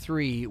Destiny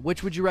 3.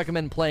 Which would you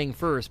recommend playing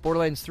first?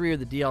 Borderlands 3 or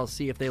the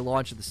DLC if they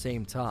launch at the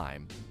same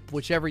time?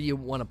 Whichever you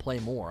want to play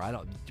more.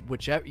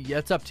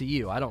 It's up to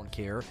you. I don't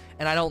care.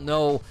 And I don't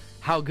know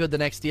how good the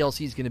next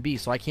DLC is going to be,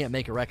 so I can't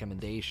make a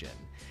recommendation.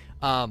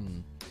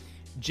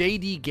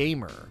 JD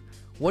Gamer.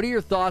 What are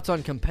your thoughts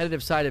on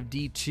competitive side of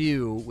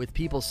D2 with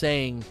people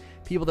saying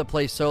people that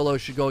play solo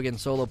should go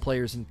against solo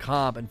players in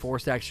comp and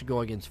 4-stacks should go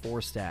against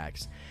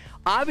 4-stacks?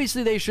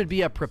 Obviously, there should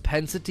be a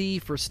propensity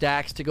for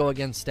stacks to go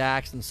against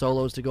stacks and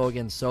solos to go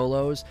against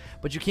solos,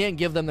 but you can't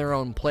give them their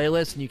own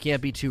playlist and you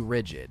can't be too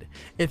rigid.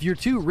 If you're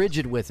too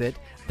rigid with it,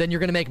 then you're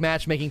going to make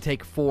matchmaking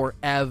take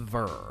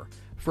forever.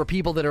 For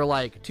people that are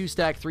like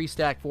 2-stack,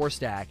 3-stack,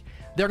 4-stack,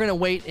 they're going to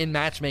wait in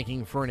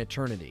matchmaking for an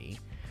eternity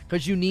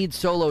because you need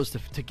solos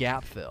to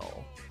gap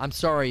fill. I'm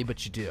sorry,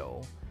 but you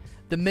do.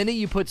 The minute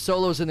you put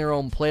solos in their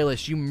own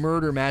playlist, you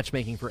murder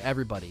matchmaking for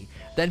everybody.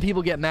 Then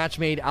people get match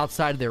made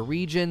outside of their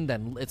region,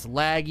 then it's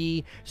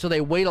laggy, so they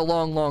wait a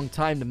long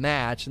time to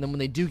match, and then when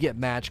they do get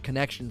matched,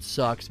 connection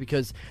sucks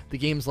because the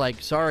game's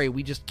like, sorry,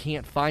 we just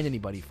can't find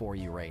anybody for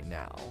you right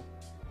now.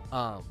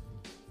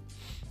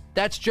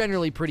 That's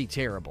generally pretty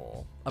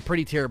terrible. A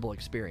pretty terrible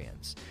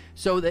experience.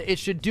 So it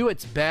should do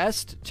its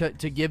best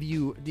to give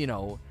you,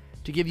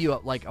 to give you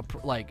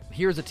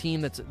here's a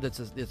team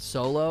that's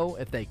solo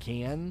if they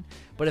can,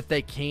 but if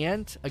they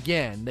can't,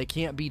 again, they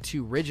can't be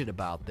too rigid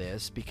about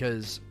this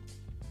because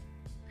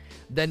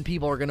then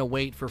people are going to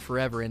wait for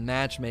forever in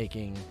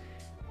matchmaking.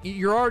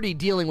 You're already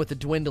dealing with a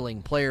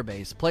dwindling player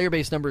base. Player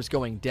base numbers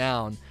going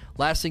down.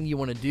 Last thing you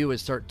want to do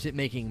is start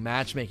making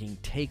matchmaking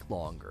take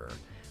longer.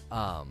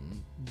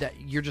 That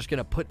you're just going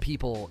to put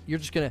people,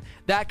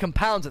 that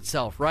compounds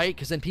itself, right?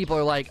 Because then people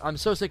are like, I'm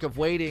so sick of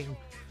waiting,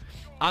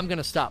 I'm going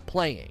to stop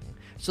playing.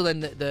 So then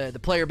the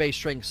player base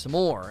shrinks some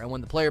more, and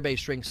when the player base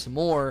shrinks some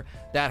more,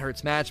 that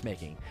hurts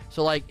matchmaking.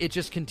 So it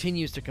just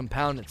continues to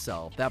compound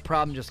itself. That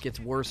problem just gets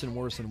worse and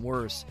worse and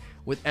worse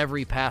with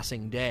every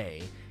passing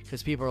day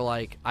because people are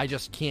like, I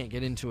just can't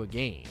get into a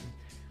game,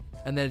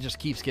 and then it just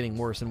keeps getting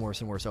worse and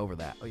worse and worse over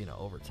that,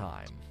 over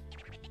time.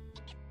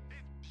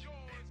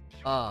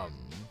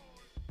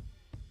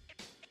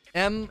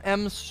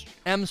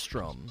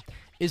 Mstrom,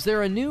 is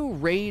there a new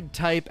raid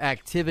type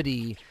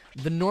activity?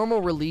 The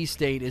normal release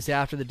date is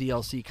after the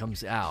DLC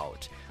comes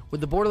out.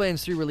 Would the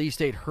Borderlands 3 release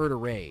date hurt a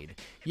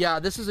raid? Yeah,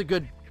 this is a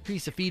good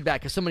piece of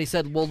feedback because somebody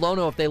said, well,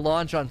 Lono, if they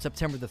launch on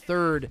September the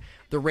 3rd,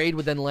 the raid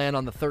would then land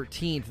on the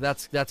 13th.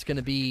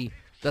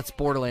 That's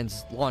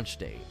Borderlands launch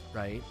date,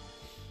 right?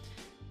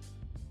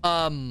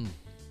 I'd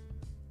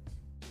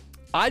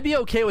be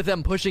okay with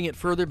them pushing it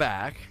further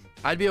back.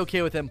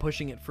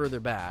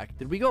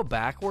 Did we go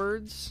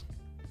backwards?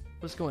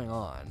 What's going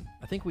on?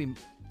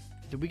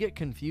 Did we get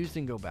confused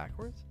and go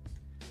backwards?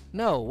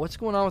 No, what's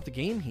going on with the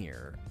game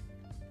here?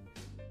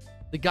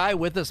 The guy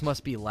with us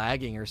must be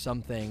lagging or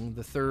something.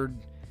 This third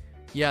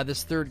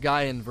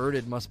guy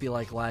inverted must be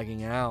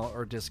lagging out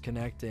or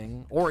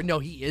disconnecting. Or no,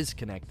 he is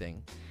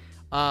connecting.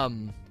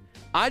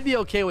 I'd be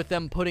okay with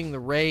them putting the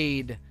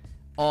raid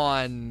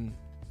on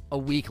a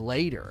week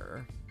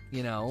later,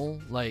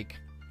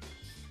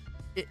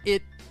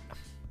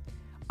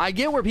 I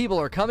get where people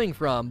are coming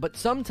from, but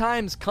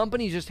sometimes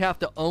companies just have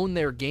to own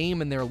their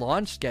game and their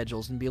launch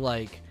schedules and be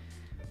like,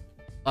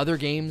 other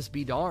games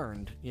be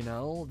darned,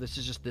 this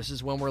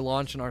is when we're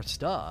launching our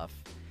stuff.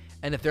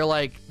 And if they're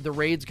like, the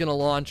raid's going to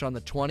launch on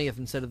the 20th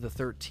instead of the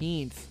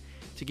 13th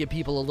to give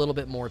people a little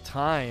bit more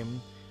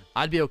time,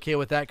 I'd be okay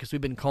with that because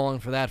we've been calling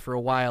for that for a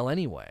while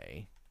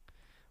anyway.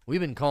 We've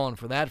been calling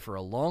for that for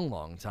a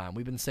long time.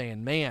 We've been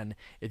saying, man,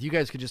 if you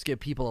guys could just give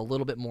people a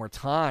little bit more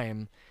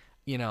time,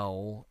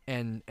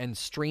 and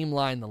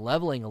streamline the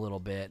leveling a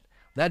little bit,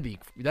 that'd be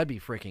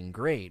freaking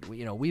great.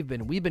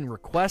 We've been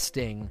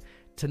requesting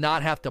to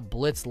not have to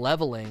blitz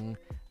leveling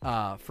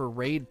for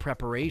raid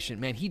preparation.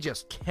 Man, he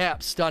just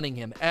kept stunning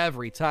him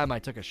every time I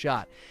took a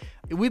shot.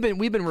 We've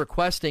been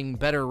requesting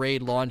better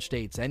raid launch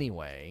dates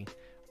anyway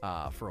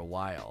for a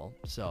while,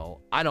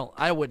 so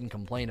I wouldn't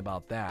complain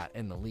about that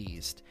in the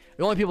least.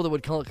 The only people that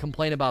would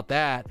complain about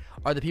that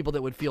are the people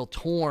that would feel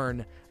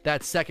torn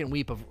that second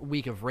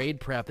week of raid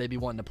prep. They'd be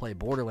wanting to play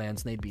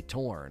Borderlands and they'd be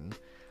torn.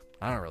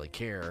 I don't really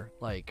care.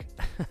 The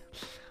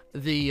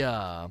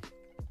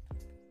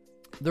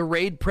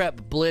raid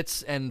prep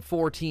blitz and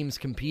 4 teams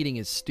competing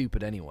is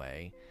stupid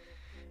anyway.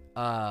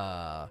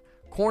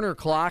 Corner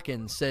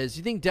Clockin says,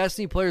 you think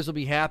Destiny players will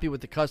be happy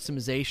with the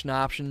customization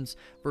options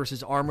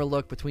versus armor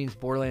look between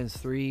Borderlands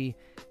 3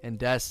 and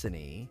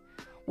Destiny?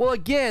 Well,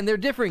 again, they're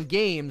different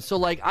games,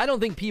 so I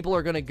don't think people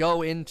are going to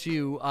go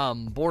into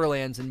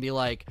Borderlands and be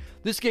like,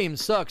 this game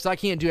sucks, I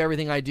can't do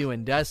everything I do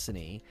in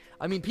Destiny.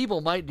 I mean,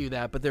 people might do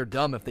that, but they're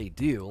dumb if they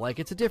do.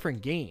 It's a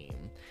different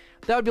game.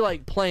 That would be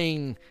like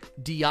playing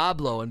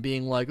Diablo and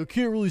being like, I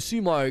can't really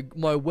see my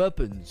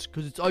weapons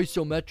because it's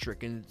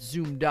isometric and it's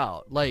zoomed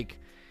out.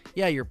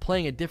 Yeah, you're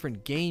playing a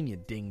different game, you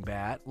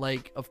dingbat.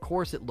 Of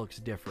course it looks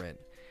different.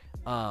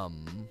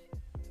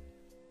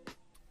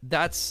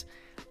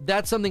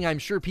 That's something I'm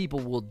sure people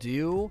will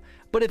do.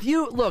 But if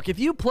you're going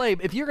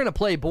to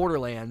play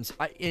Borderlands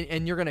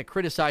and you're going to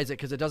criticize it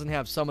because it doesn't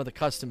have some of the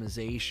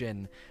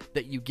customization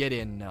that you get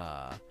in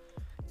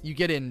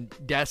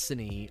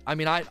Destiny, I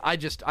mean, I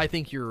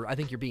think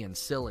you're being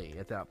silly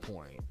at that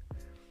point.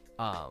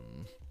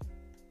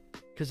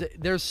 Because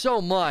there's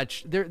so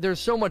much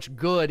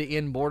good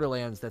in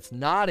Borderlands that's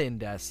not in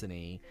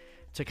Destiny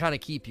to kind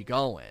of keep you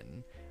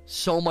going.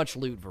 So much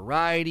loot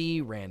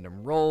variety,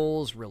 random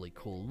rolls, really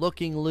cool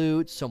looking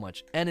loot, so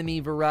much enemy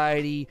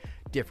variety,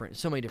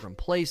 so many different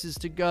places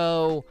to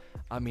go.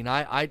 I mean,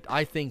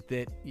 I think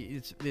that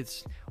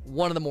it's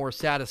one of the more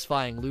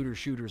satisfying looter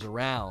shooters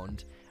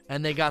around,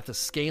 and they got the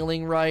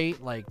scaling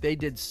right. Like, they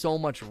did so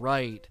much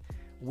right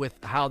with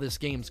how this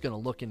game's going to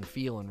look and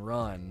feel and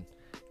run.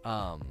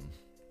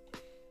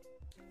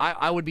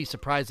 I would be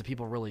surprised if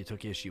people really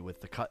took issue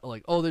with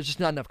there's just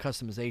not enough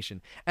customization.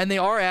 And they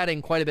are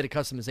adding quite a bit of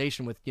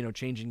customization with,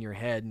 changing your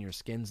head and your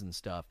skins and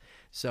stuff.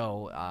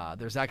 So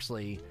there's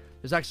actually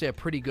a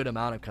pretty good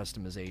amount of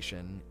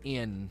customization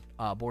in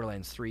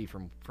Borderlands 3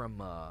 from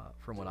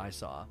what I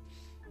saw.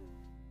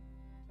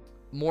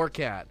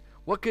 Morecat,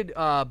 what could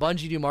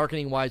Bungie do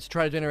marketing-wise to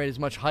try to generate as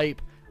much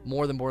hype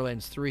more than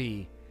Borderlands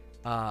 3?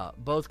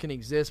 Both can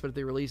exist, but if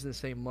they release in the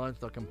same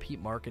month, they'll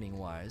compete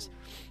marketing-wise.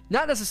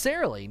 Not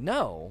necessarily,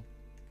 no.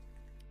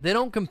 They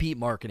don't compete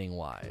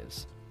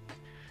marketing-wise.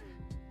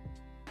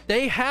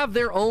 They have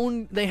their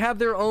own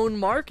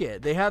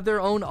market. They have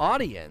their own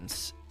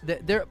audience.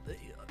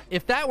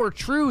 If that were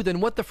true, then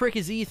what the frick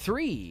is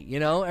E3?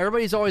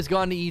 Everybody's always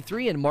gone to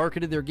E3 and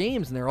marketed their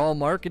games, and they're all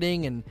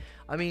marketing. And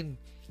I mean,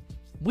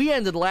 we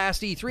ended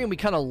last E3 and we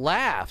kind of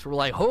laughed. We're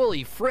like,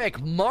 holy frick,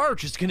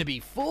 March is going to be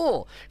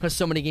full, because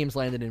so many games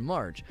landed in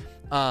March.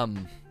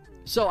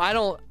 So I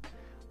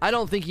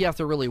don't think you have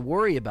to really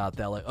worry about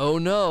that. Like, oh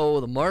no,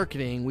 the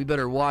marketing, we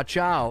better watch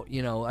out.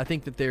 I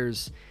think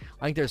there's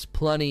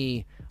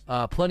plenty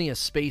of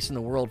space in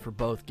the world for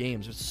both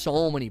games. There's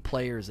so many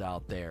players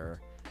out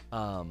there.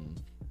 I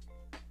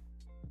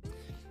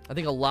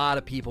think a lot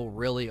of people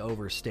really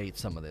overstate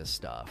some of this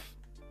stuff.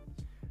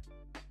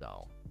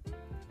 So,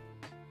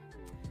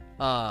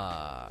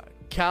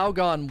 Cow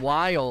Gone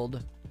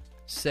Wild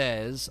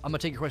says, I'm going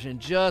to take your question in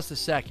just a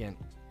second.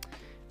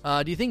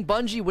 Do you think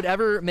Bungie would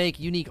ever make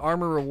unique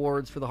armor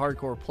rewards for the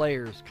hardcore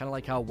players, kind of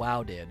like how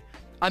WoW did?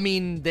 I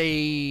mean,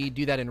 they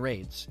do that in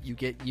raids. You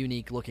get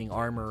unique looking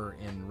armor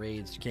in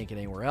raids you can't get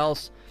anywhere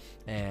else,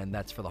 and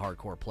that's for the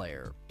hardcore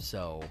player.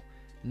 So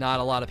not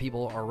a lot of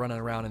people are running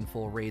around in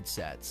full raid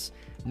sets.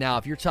 Now,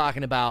 if you're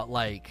talking about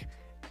like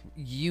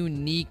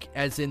unique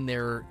as in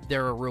they're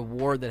a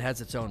reward that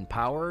has its own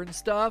power and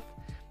stuff,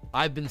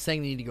 I've been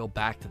saying they need to go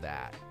back to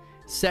that.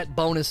 Set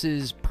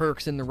bonuses,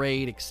 perks in the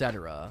raid,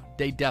 etc.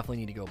 They definitely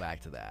need to go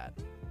back to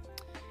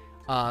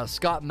that.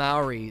 Scott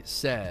Mowry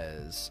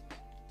says,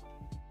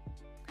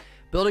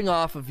 building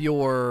off of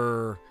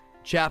your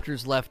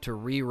chapters left to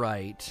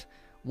rewrite,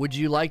 would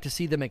you like to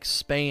see them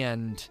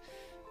expand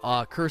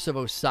Curse of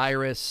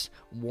Osiris,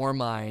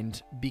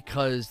 Warmind,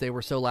 because they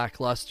were so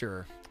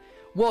lackluster?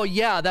 Well,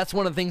 yeah, that's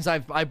one of the things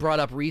I brought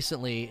up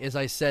recently, is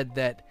I said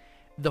that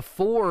the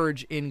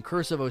Forge in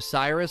Curse of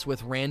Osiris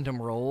with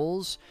random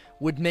rolls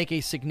would make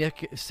a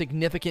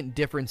significant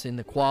difference in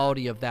the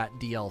quality of that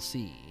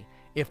DLC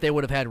if they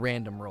would have had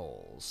random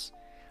rolls.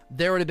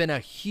 There would have been a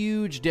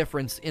huge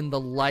difference in the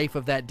life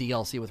of that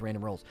DLC with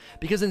random rolls.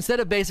 Because instead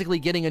of basically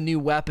getting a new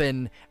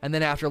weapon and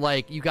then after,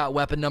 like, you got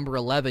weapon number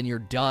 11, you're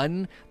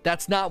done,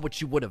 that's not what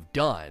you would have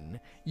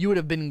done. You would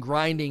have been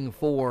grinding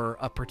for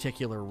a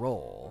particular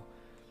role.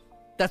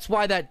 That's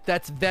why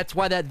that's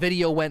why that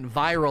video went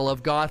viral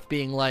of Goth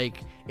being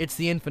like, it's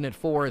the infinite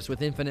forest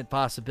with infinite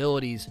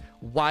possibilities.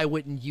 Why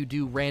wouldn't you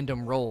do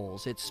random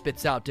rolls? It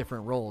spits out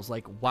different rolls.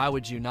 Like, why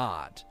would you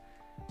not?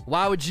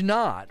 Why would you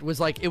not? It was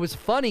like, it was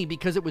funny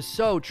because it was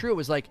so true. It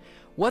was like,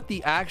 what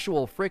the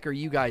actual frick are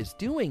you guys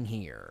doing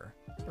here?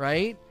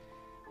 Right?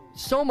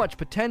 So much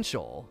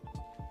potential.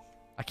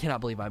 I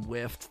cannot believe I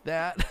whiffed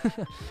that.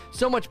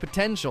 So much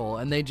potential,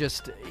 and they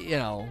just,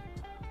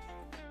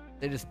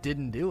 they just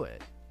didn't do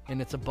it. And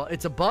it's a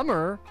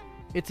bummer.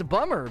 It's a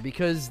bummer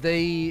because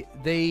they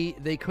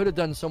could have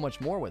done so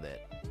much more with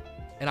it.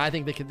 And I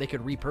think they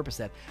could repurpose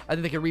that. I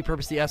think they could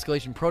repurpose the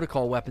Escalation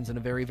Protocol weapons in a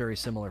very, very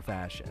similar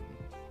fashion.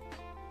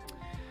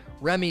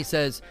 Remy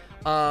says,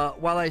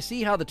 while I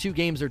see how the two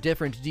games are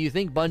different, do you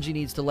think Bungie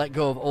needs to let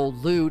go of old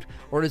loot,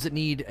 or does it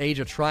need Age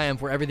of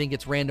Triumph where everything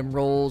gets random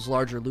rolls,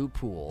 larger loot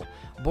pool?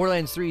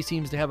 Borderlands 3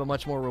 seems to have a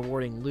much more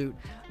rewarding loot.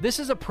 This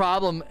is a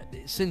problem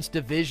since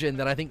Division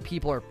that I think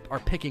people are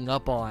picking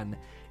up on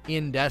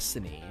in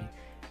Destiny.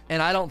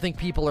 And I don't think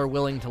people are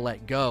willing to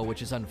let go,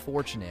 which is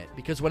unfortunate,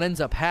 because what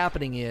ends up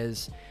happening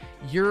is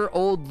your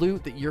old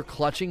loot that you're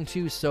clutching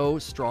to so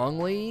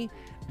strongly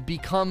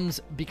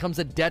becomes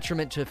a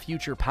detriment to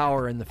future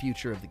power in the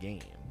future of the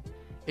game.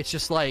 It's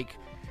just like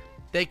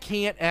they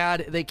can't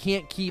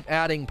keep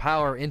adding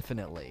power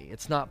infinitely.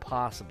 It's not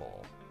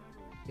possible.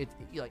 It's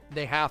like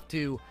they have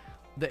to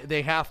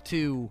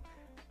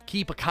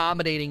keep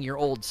accommodating your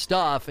old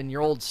stuff, and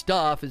your old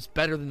stuff is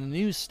better than the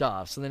new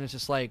stuff. So then it's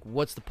just like,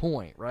 what's the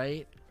point,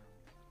 right?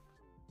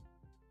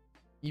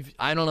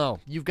 I don't know.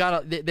 They've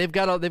got to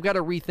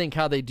rethink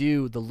how they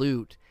do the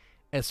loot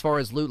as far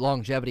as loot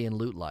longevity and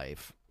loot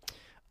life.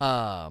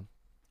 Young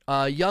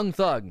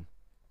Thug,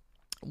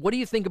 what do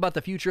you think about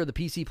the future of the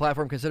PC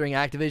platform, considering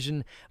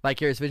Activision,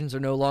 Vicarious Visions are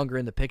no longer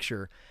in the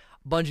picture?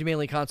 Bungie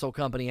mainly console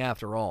company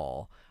after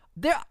all.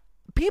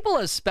 People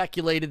have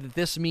speculated that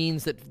this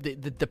means that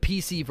the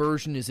PC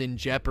version is in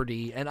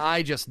jeopardy, and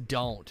I just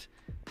don't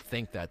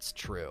think that's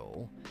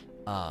true.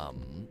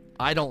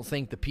 I don't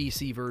think the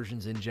PC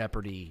version's in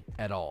jeopardy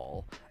at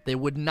all. They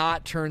would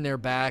not turn their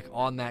back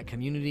on that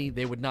community.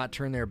 They would not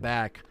turn their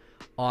back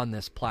on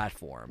this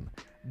platform.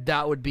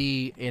 That would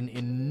be an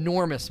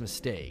enormous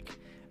mistake,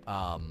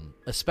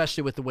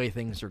 especially with the way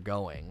things are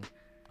going.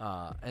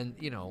 And,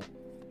 you know,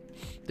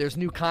 there's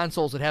new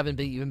consoles that haven't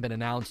even been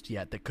announced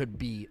yet that could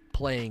be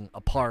playing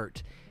a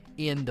part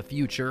in the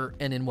future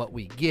and in what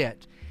we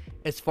get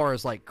as far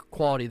as like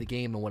quality of the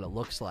game and what it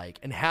looks like.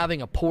 And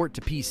having a port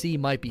to PC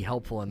might be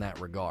helpful in that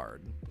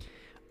regard.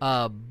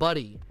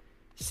 Buddy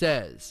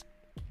says,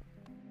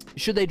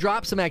 should they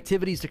drop some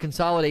activities to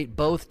consolidate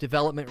both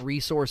development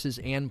resources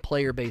and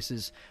player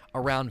bases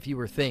around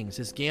fewer things?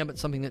 Is Gambit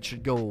something that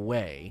should go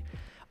away?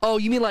 Oh,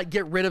 you mean like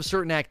get rid of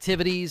certain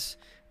activities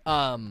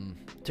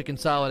to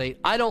consolidate?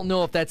 I don't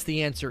know if that's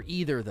the answer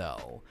either,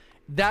 though.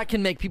 That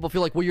can make people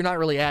feel like, well, you're not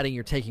really adding,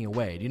 you're taking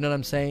away. Do you know what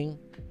I'm saying?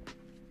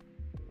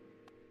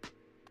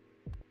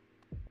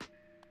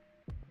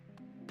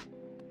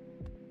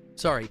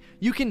 Sorry.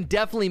 You can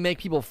definitely make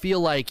people feel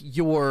like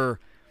you're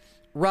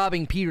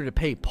robbing Peter to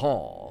pay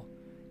Paul.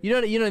 You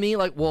know what I mean?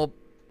 Like, well,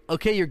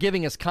 okay, you're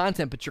giving us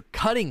content, but you're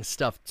cutting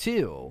stuff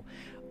too.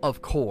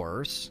 Of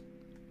course,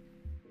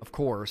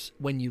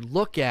 when you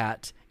look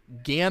at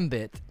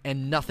Gambit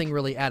and nothing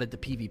really added to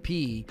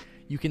PvP,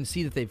 you can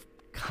see that they've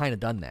kind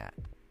of done that,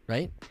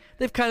 right?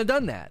 They've kind of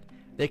done that.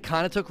 They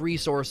kind of took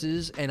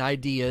resources and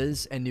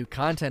ideas and new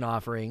content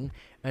offering,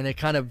 and they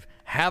kind of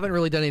haven't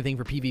really done anything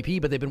for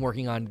PvP, but they've been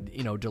working on,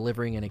 you know,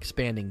 delivering and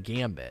expanding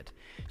Gambit.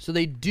 So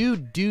they do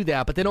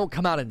that, but they don't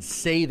come out and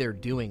say they're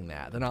doing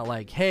that. They're not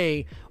like,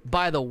 hey,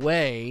 by the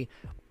way,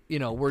 you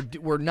know,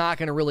 we're not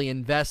going to really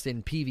invest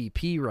in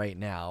PvP right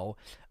now.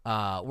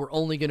 We're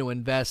only going to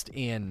invest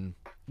in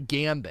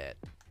Gambit.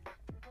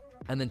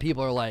 And then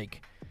people are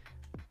like,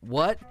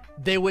 what?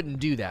 They wouldn't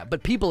do that.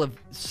 But people have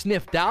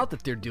sniffed out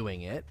that they're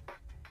doing it,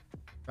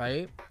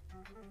 right?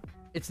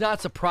 It's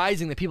not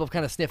surprising that people have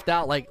kind of sniffed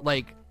out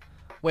like,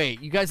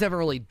 wait, you guys haven't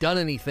really done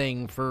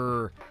anything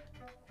for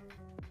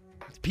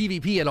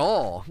PvP at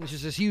all. It's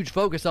just this huge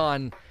focus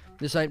on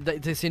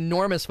this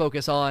enormous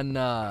focus on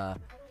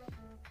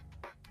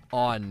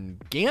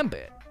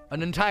Gambit,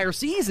 an entire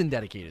season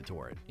dedicated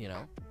toward it, you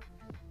know.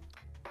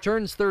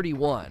 Turns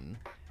 31.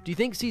 Do you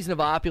think Season of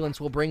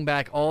Opulence will bring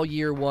back all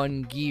Year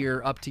 1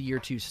 gear up to Year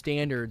 2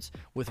 standards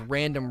with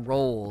random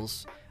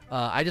rolls?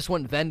 I just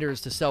want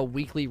vendors to sell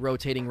weekly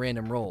rotating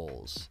random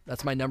rolls.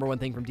 That's my number one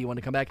thing from D1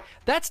 to come back.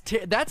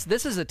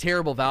 This is a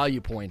terrible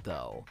value point,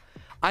 though.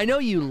 I know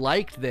you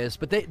liked this,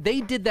 but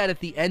they did that at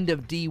the end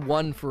of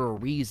D1 for a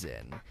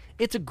reason.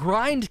 It's a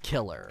grind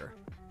killer.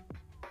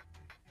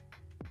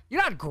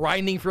 You're not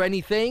grinding for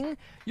anything.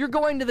 You're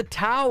going to the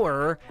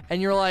tower,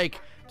 and you're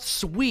like,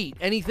 sweet,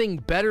 anything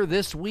better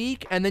this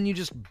week? And then you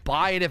just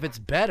buy it if it's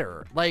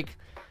better. Like,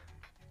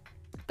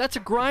 that's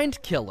a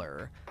grind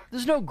killer.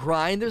 There's no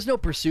grind, there's no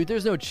pursuit,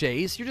 there's no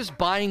chase. You're just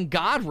buying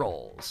god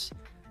rolls,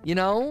 you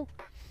know?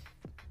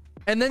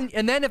 And then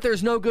if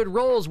there's no good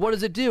rolls, what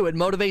does it do? It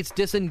motivates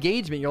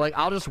disengagement. You're like,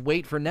 I'll just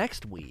wait for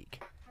next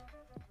week.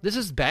 This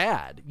is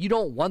bad. You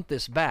don't want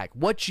this back.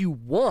 What you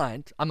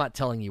want, I'm not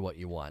telling you what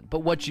you want,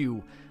 but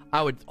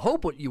I would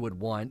hope what you would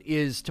want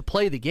is to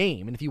play the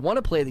game. And if you want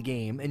to play the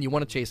game and you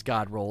want to chase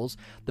god rolls,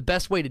 the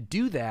best way to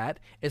do that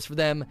is for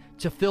them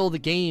to fill the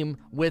game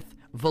with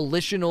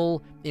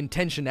volitional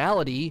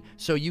intentionality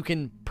so you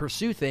can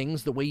pursue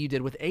things the way you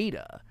did with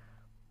Ada.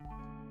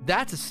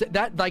 That's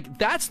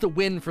the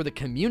win for the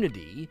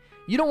community.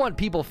 You don't want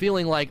people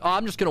feeling like, oh,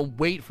 I'm just going to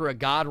wait for a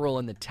god roll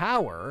in the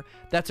tower.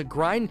 That's a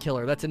grind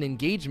killer. That's an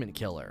engagement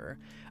killer.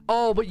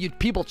 Oh, but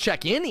people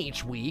check in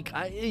each week.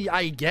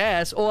 I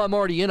guess. Oh, I'm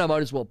already in. I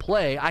might as well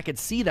play. I could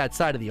see that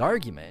side of the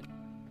argument.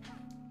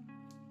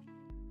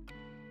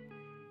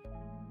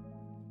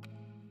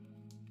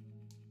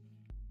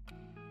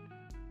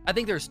 I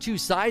think there's two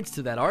sides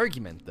to that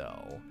argument,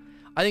 though.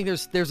 I think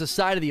there's a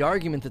side of the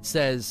argument that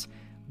says,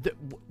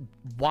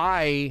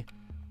 why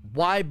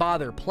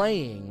bother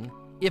playing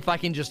if I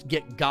can just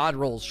get god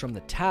rolls from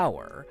the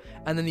tower?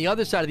 And then the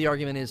other side of the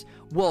argument is,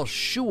 well,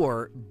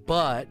 sure,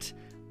 but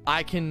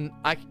I'm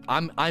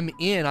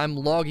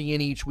logging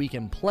in each week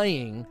and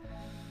playing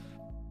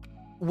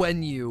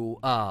when you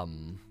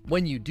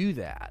do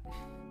that.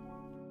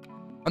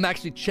 I'm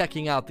actually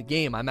checking out the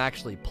game. I'm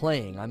actually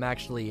playing. I'm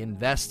actually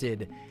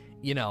invested,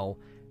 you know.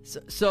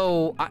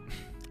 So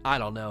I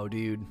don't know,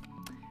 dude.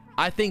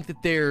 I think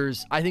that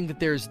there's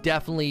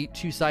definitely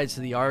two sides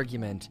to the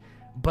argument,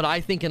 but I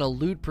think in a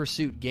loot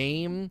pursuit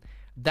game,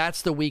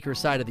 that's the weaker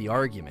side of the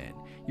argument.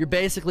 You're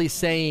basically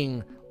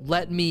saying,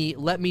 let me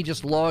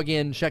just log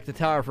in, check the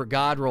tower for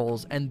god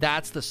rolls, and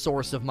that's the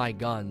source of my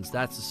guns.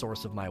 That's the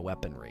source of my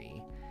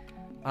weaponry.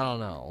 I don't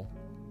know.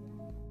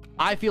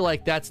 I feel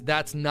like that's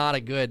just not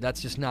a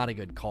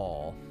good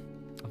call.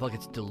 I feel like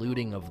it's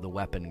diluting of the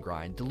weapon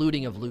grind,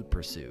 diluting of loot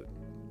pursuit.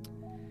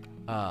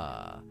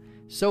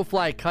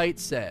 SoFly Kite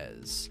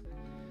says,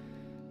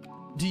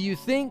 Do you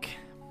think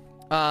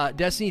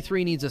Destiny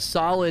 3 needs a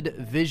solid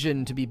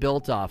vision to be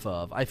built off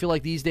of? I feel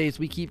like these days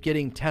we keep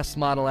getting test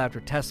model after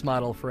test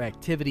model for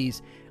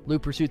activities,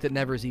 loot pursuit that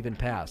never has even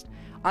passed.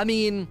 I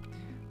mean,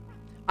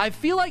 I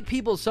feel like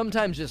people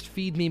sometimes just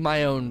feed me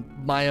my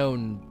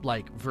own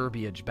like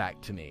verbiage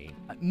back to me.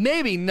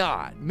 Maybe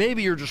not.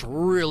 Maybe you're just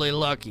really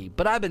lucky.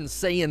 But I've been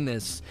saying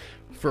this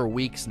for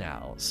weeks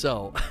now.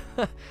 So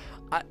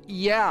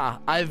yeah,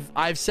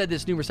 I've said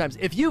this numerous times.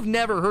 If you've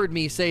never heard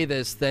me say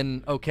this,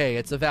 then okay,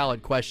 it's a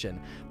valid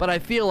question. But I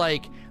feel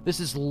like this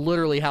is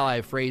literally how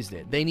I phrased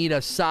it. They need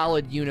a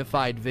solid,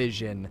 unified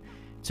vision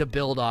to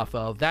build off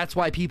of. That's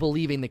why people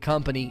leaving the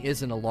company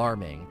isn't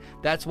alarming.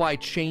 That's why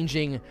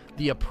changing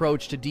the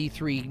approach to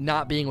D3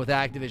 not being with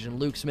Activision,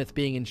 Luke Smith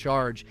being in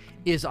charge,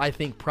 is, I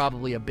think,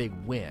 probably a big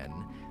win.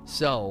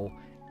 So,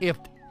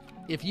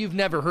 if you've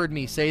never heard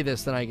me say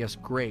this, then I guess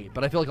great.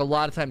 But I feel like a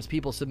lot of times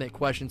people submit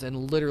questions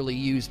and literally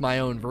use my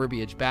own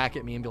verbiage back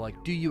at me and be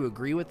like, do you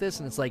agree with this?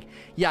 And it's like,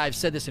 yeah, I've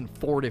said this in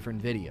 4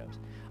 different videos.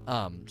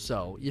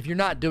 So if you're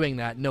not doing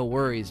that, no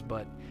worries,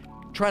 but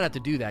try not to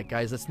do that,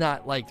 guys. It's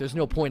not like there's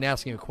no point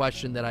asking a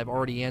question that I've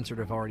already answered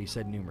or have already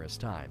said numerous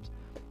times.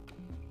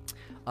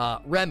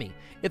 Remy,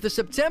 if the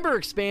September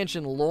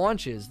expansion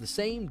launches the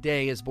same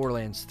day as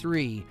Borderlands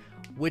 3,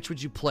 which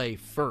would you play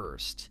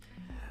first?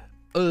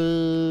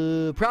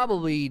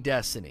 Probably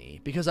Destiny,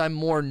 because I'm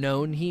more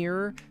known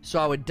here. So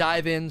I would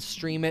dive in,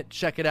 stream it,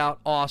 check it out.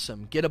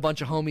 Awesome. Get a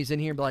bunch of homies in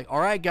here and be like, all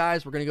right,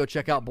 guys, we're going to go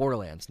check out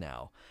Borderlands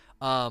now.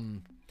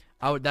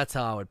 That's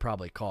how I would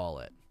probably call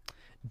it.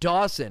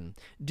 Dawson,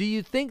 do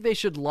you think they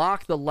should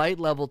lock the light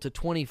level to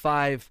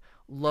 25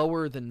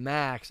 lower than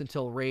max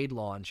until raid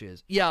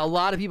launches? Yeah, a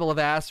lot of people have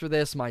asked for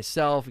this.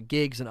 Myself,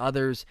 Gigs, and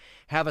others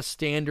have a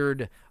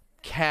standard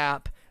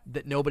cap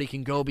that nobody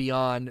can go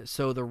beyond,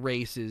 so the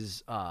race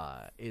is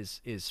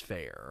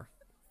fair.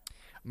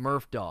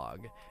 Murph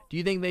Dog, do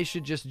you think they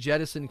should just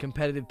jettison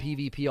competitive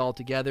PvP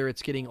altogether?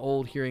 It's getting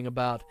old hearing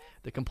about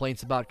the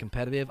complaints about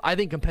competitive. I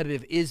think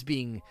competitive is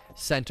being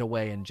sent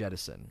away and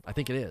jettisoned. I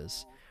think it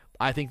is.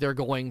 I think they're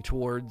going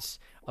towards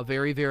a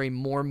very, very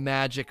more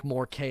magic,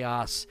 more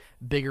chaos,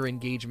 bigger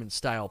engagement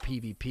style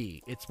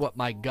PvP. It's what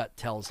my gut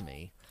tells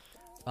me.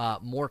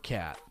 More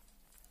cat.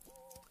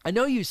 I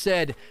know you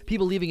said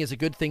people leaving is a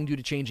good thing due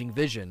to changing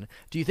vision.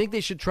 Do you think they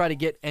should try to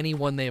get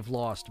anyone they have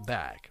lost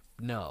back?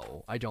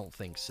 No, I don't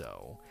think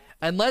so.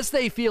 Unless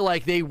they feel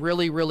like they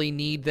really, really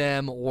need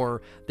them,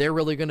 or they're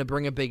really going to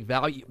bring a big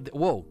value.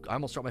 Whoa, I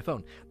almost dropped my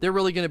phone. They're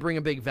really going to bring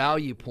a big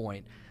value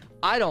point.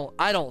 I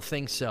don't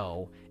think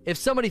so. If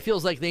somebody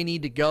feels like they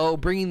need to go,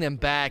 bringing them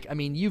back, I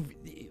mean,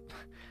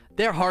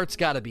 their heart's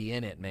got to be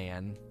in it,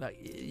 man.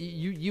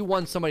 You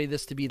want somebody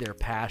this to be their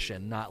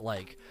passion, not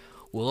like,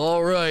 well,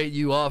 all right,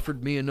 you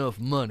offered me enough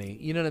money.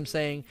 You know what I'm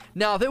saying?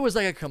 Now, if it was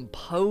like a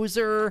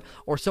composer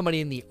or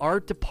somebody in the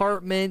art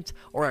department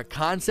or a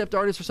concept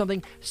artist or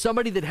something,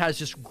 somebody that has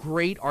just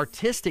great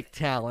artistic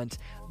talent,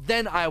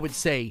 then I would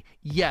say,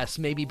 yes,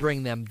 maybe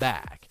bring them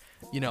back.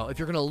 You know, if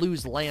you're going to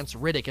lose Lance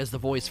Riddick as the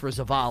voice for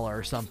Zavala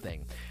or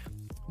something.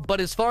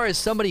 But as far as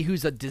somebody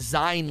who's a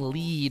design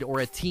lead or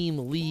a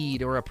team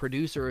lead or a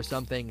producer or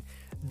something,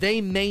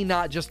 they may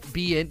not just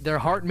be in, their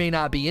heart may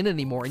not be in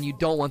anymore, and you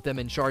don't want them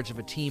in charge of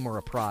a team or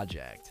a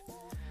project.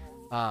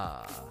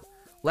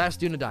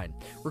 Last Dunedain.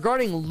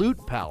 Regarding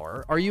loot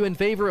power, are you in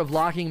favor of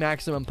locking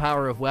maximum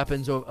power of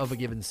weapons of a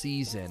given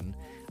season?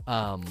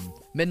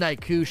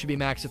 Midnight Coup should be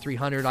max at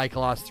 300,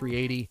 Ikelos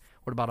 380.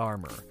 What about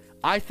armor?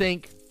 I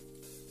think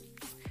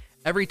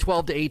every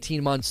 12 to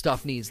 18 months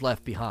stuff needs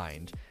left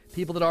behind.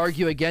 People that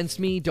argue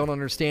against me don't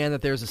understand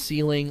that there's a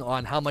ceiling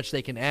on how much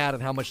they can add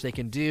and how much they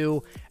can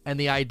do, and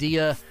the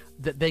idea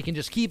that they can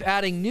just keep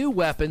adding new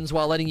weapons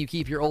while letting you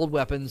keep your old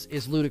weapons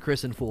is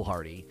ludicrous and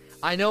foolhardy.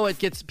 I know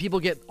people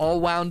get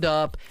all wound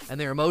up and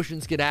their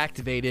emotions get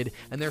activated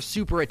and they're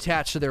super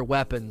attached to their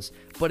weapons,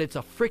 but it's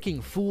a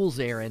freaking fool's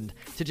errand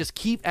to just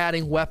keep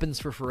adding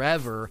weapons for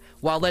forever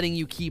while letting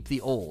you keep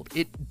the old.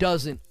 It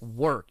doesn't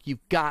work.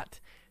 You've got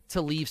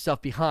to leave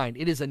stuff behind.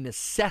 It is a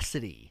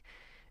necessity.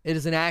 It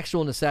is an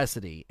actual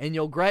necessity, and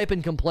you'll gripe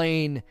and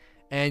complain,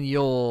 and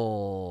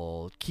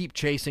you'll keep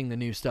chasing the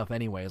new stuff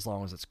anyway, as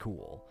long as it's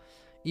cool.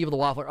 Evil the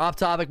Waffler, off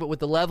topic, but with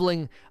the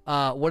leveling,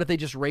 what if they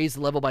just raised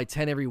the level by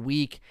 10 every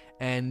week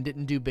and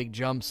didn't do big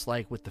jumps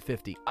like with the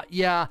 50?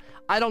 Yeah,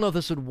 I don't know if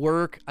this would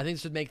work. I think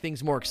this would make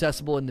things more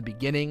accessible in the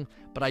beginning,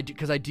 but I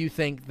do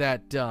think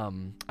that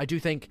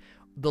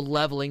the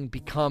leveling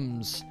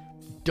becomes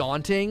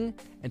daunting,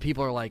 and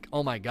people are like,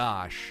 oh my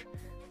gosh,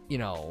 you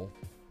know,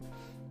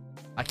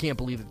 I can't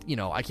believe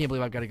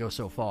I've got to go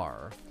so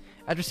far.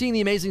 After seeing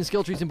the amazing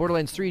skill trees in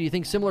Borderlands 3, do you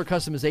think similar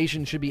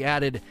customization should be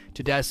added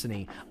to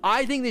Destiny?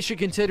 I think they should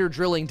consider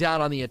drilling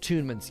down on the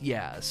attunements,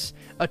 yes.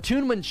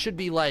 Attunements should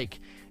be like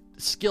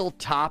skill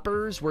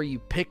toppers where you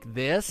pick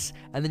this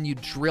and then you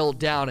drill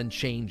down and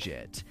change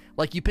it.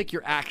 Like you pick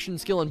your action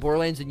skill in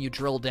Borderlands and you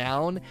drill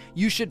down.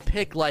 You should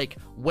pick like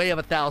Way of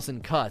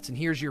 1,000 Cuts and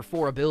here's your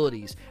 4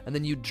 abilities, and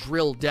then you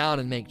drill down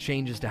and make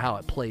changes to how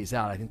it plays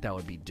out. I think that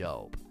would be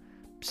dope.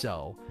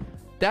 So,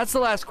 That's the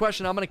last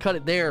question. I'm going to cut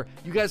it there.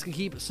 You guys can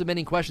keep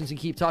submitting questions and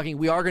keep talking.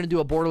 We are going to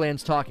do a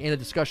Borderlands talk and a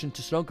discussion,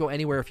 so don't go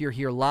anywhere if you're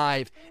here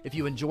live. If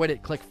you enjoyed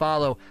it, click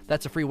follow.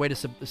 That's a free way to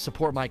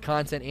support my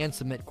content and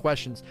submit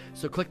questions.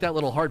 So click that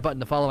little heart button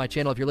to follow my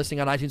channel. If you're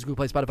listening on iTunes, Google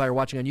Play, Spotify, or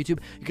watching on YouTube,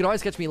 you can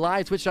always catch me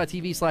live,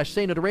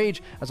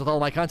 twitch.tv/SayNoToRage. As with all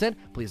my content,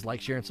 please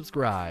like, share, and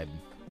subscribe.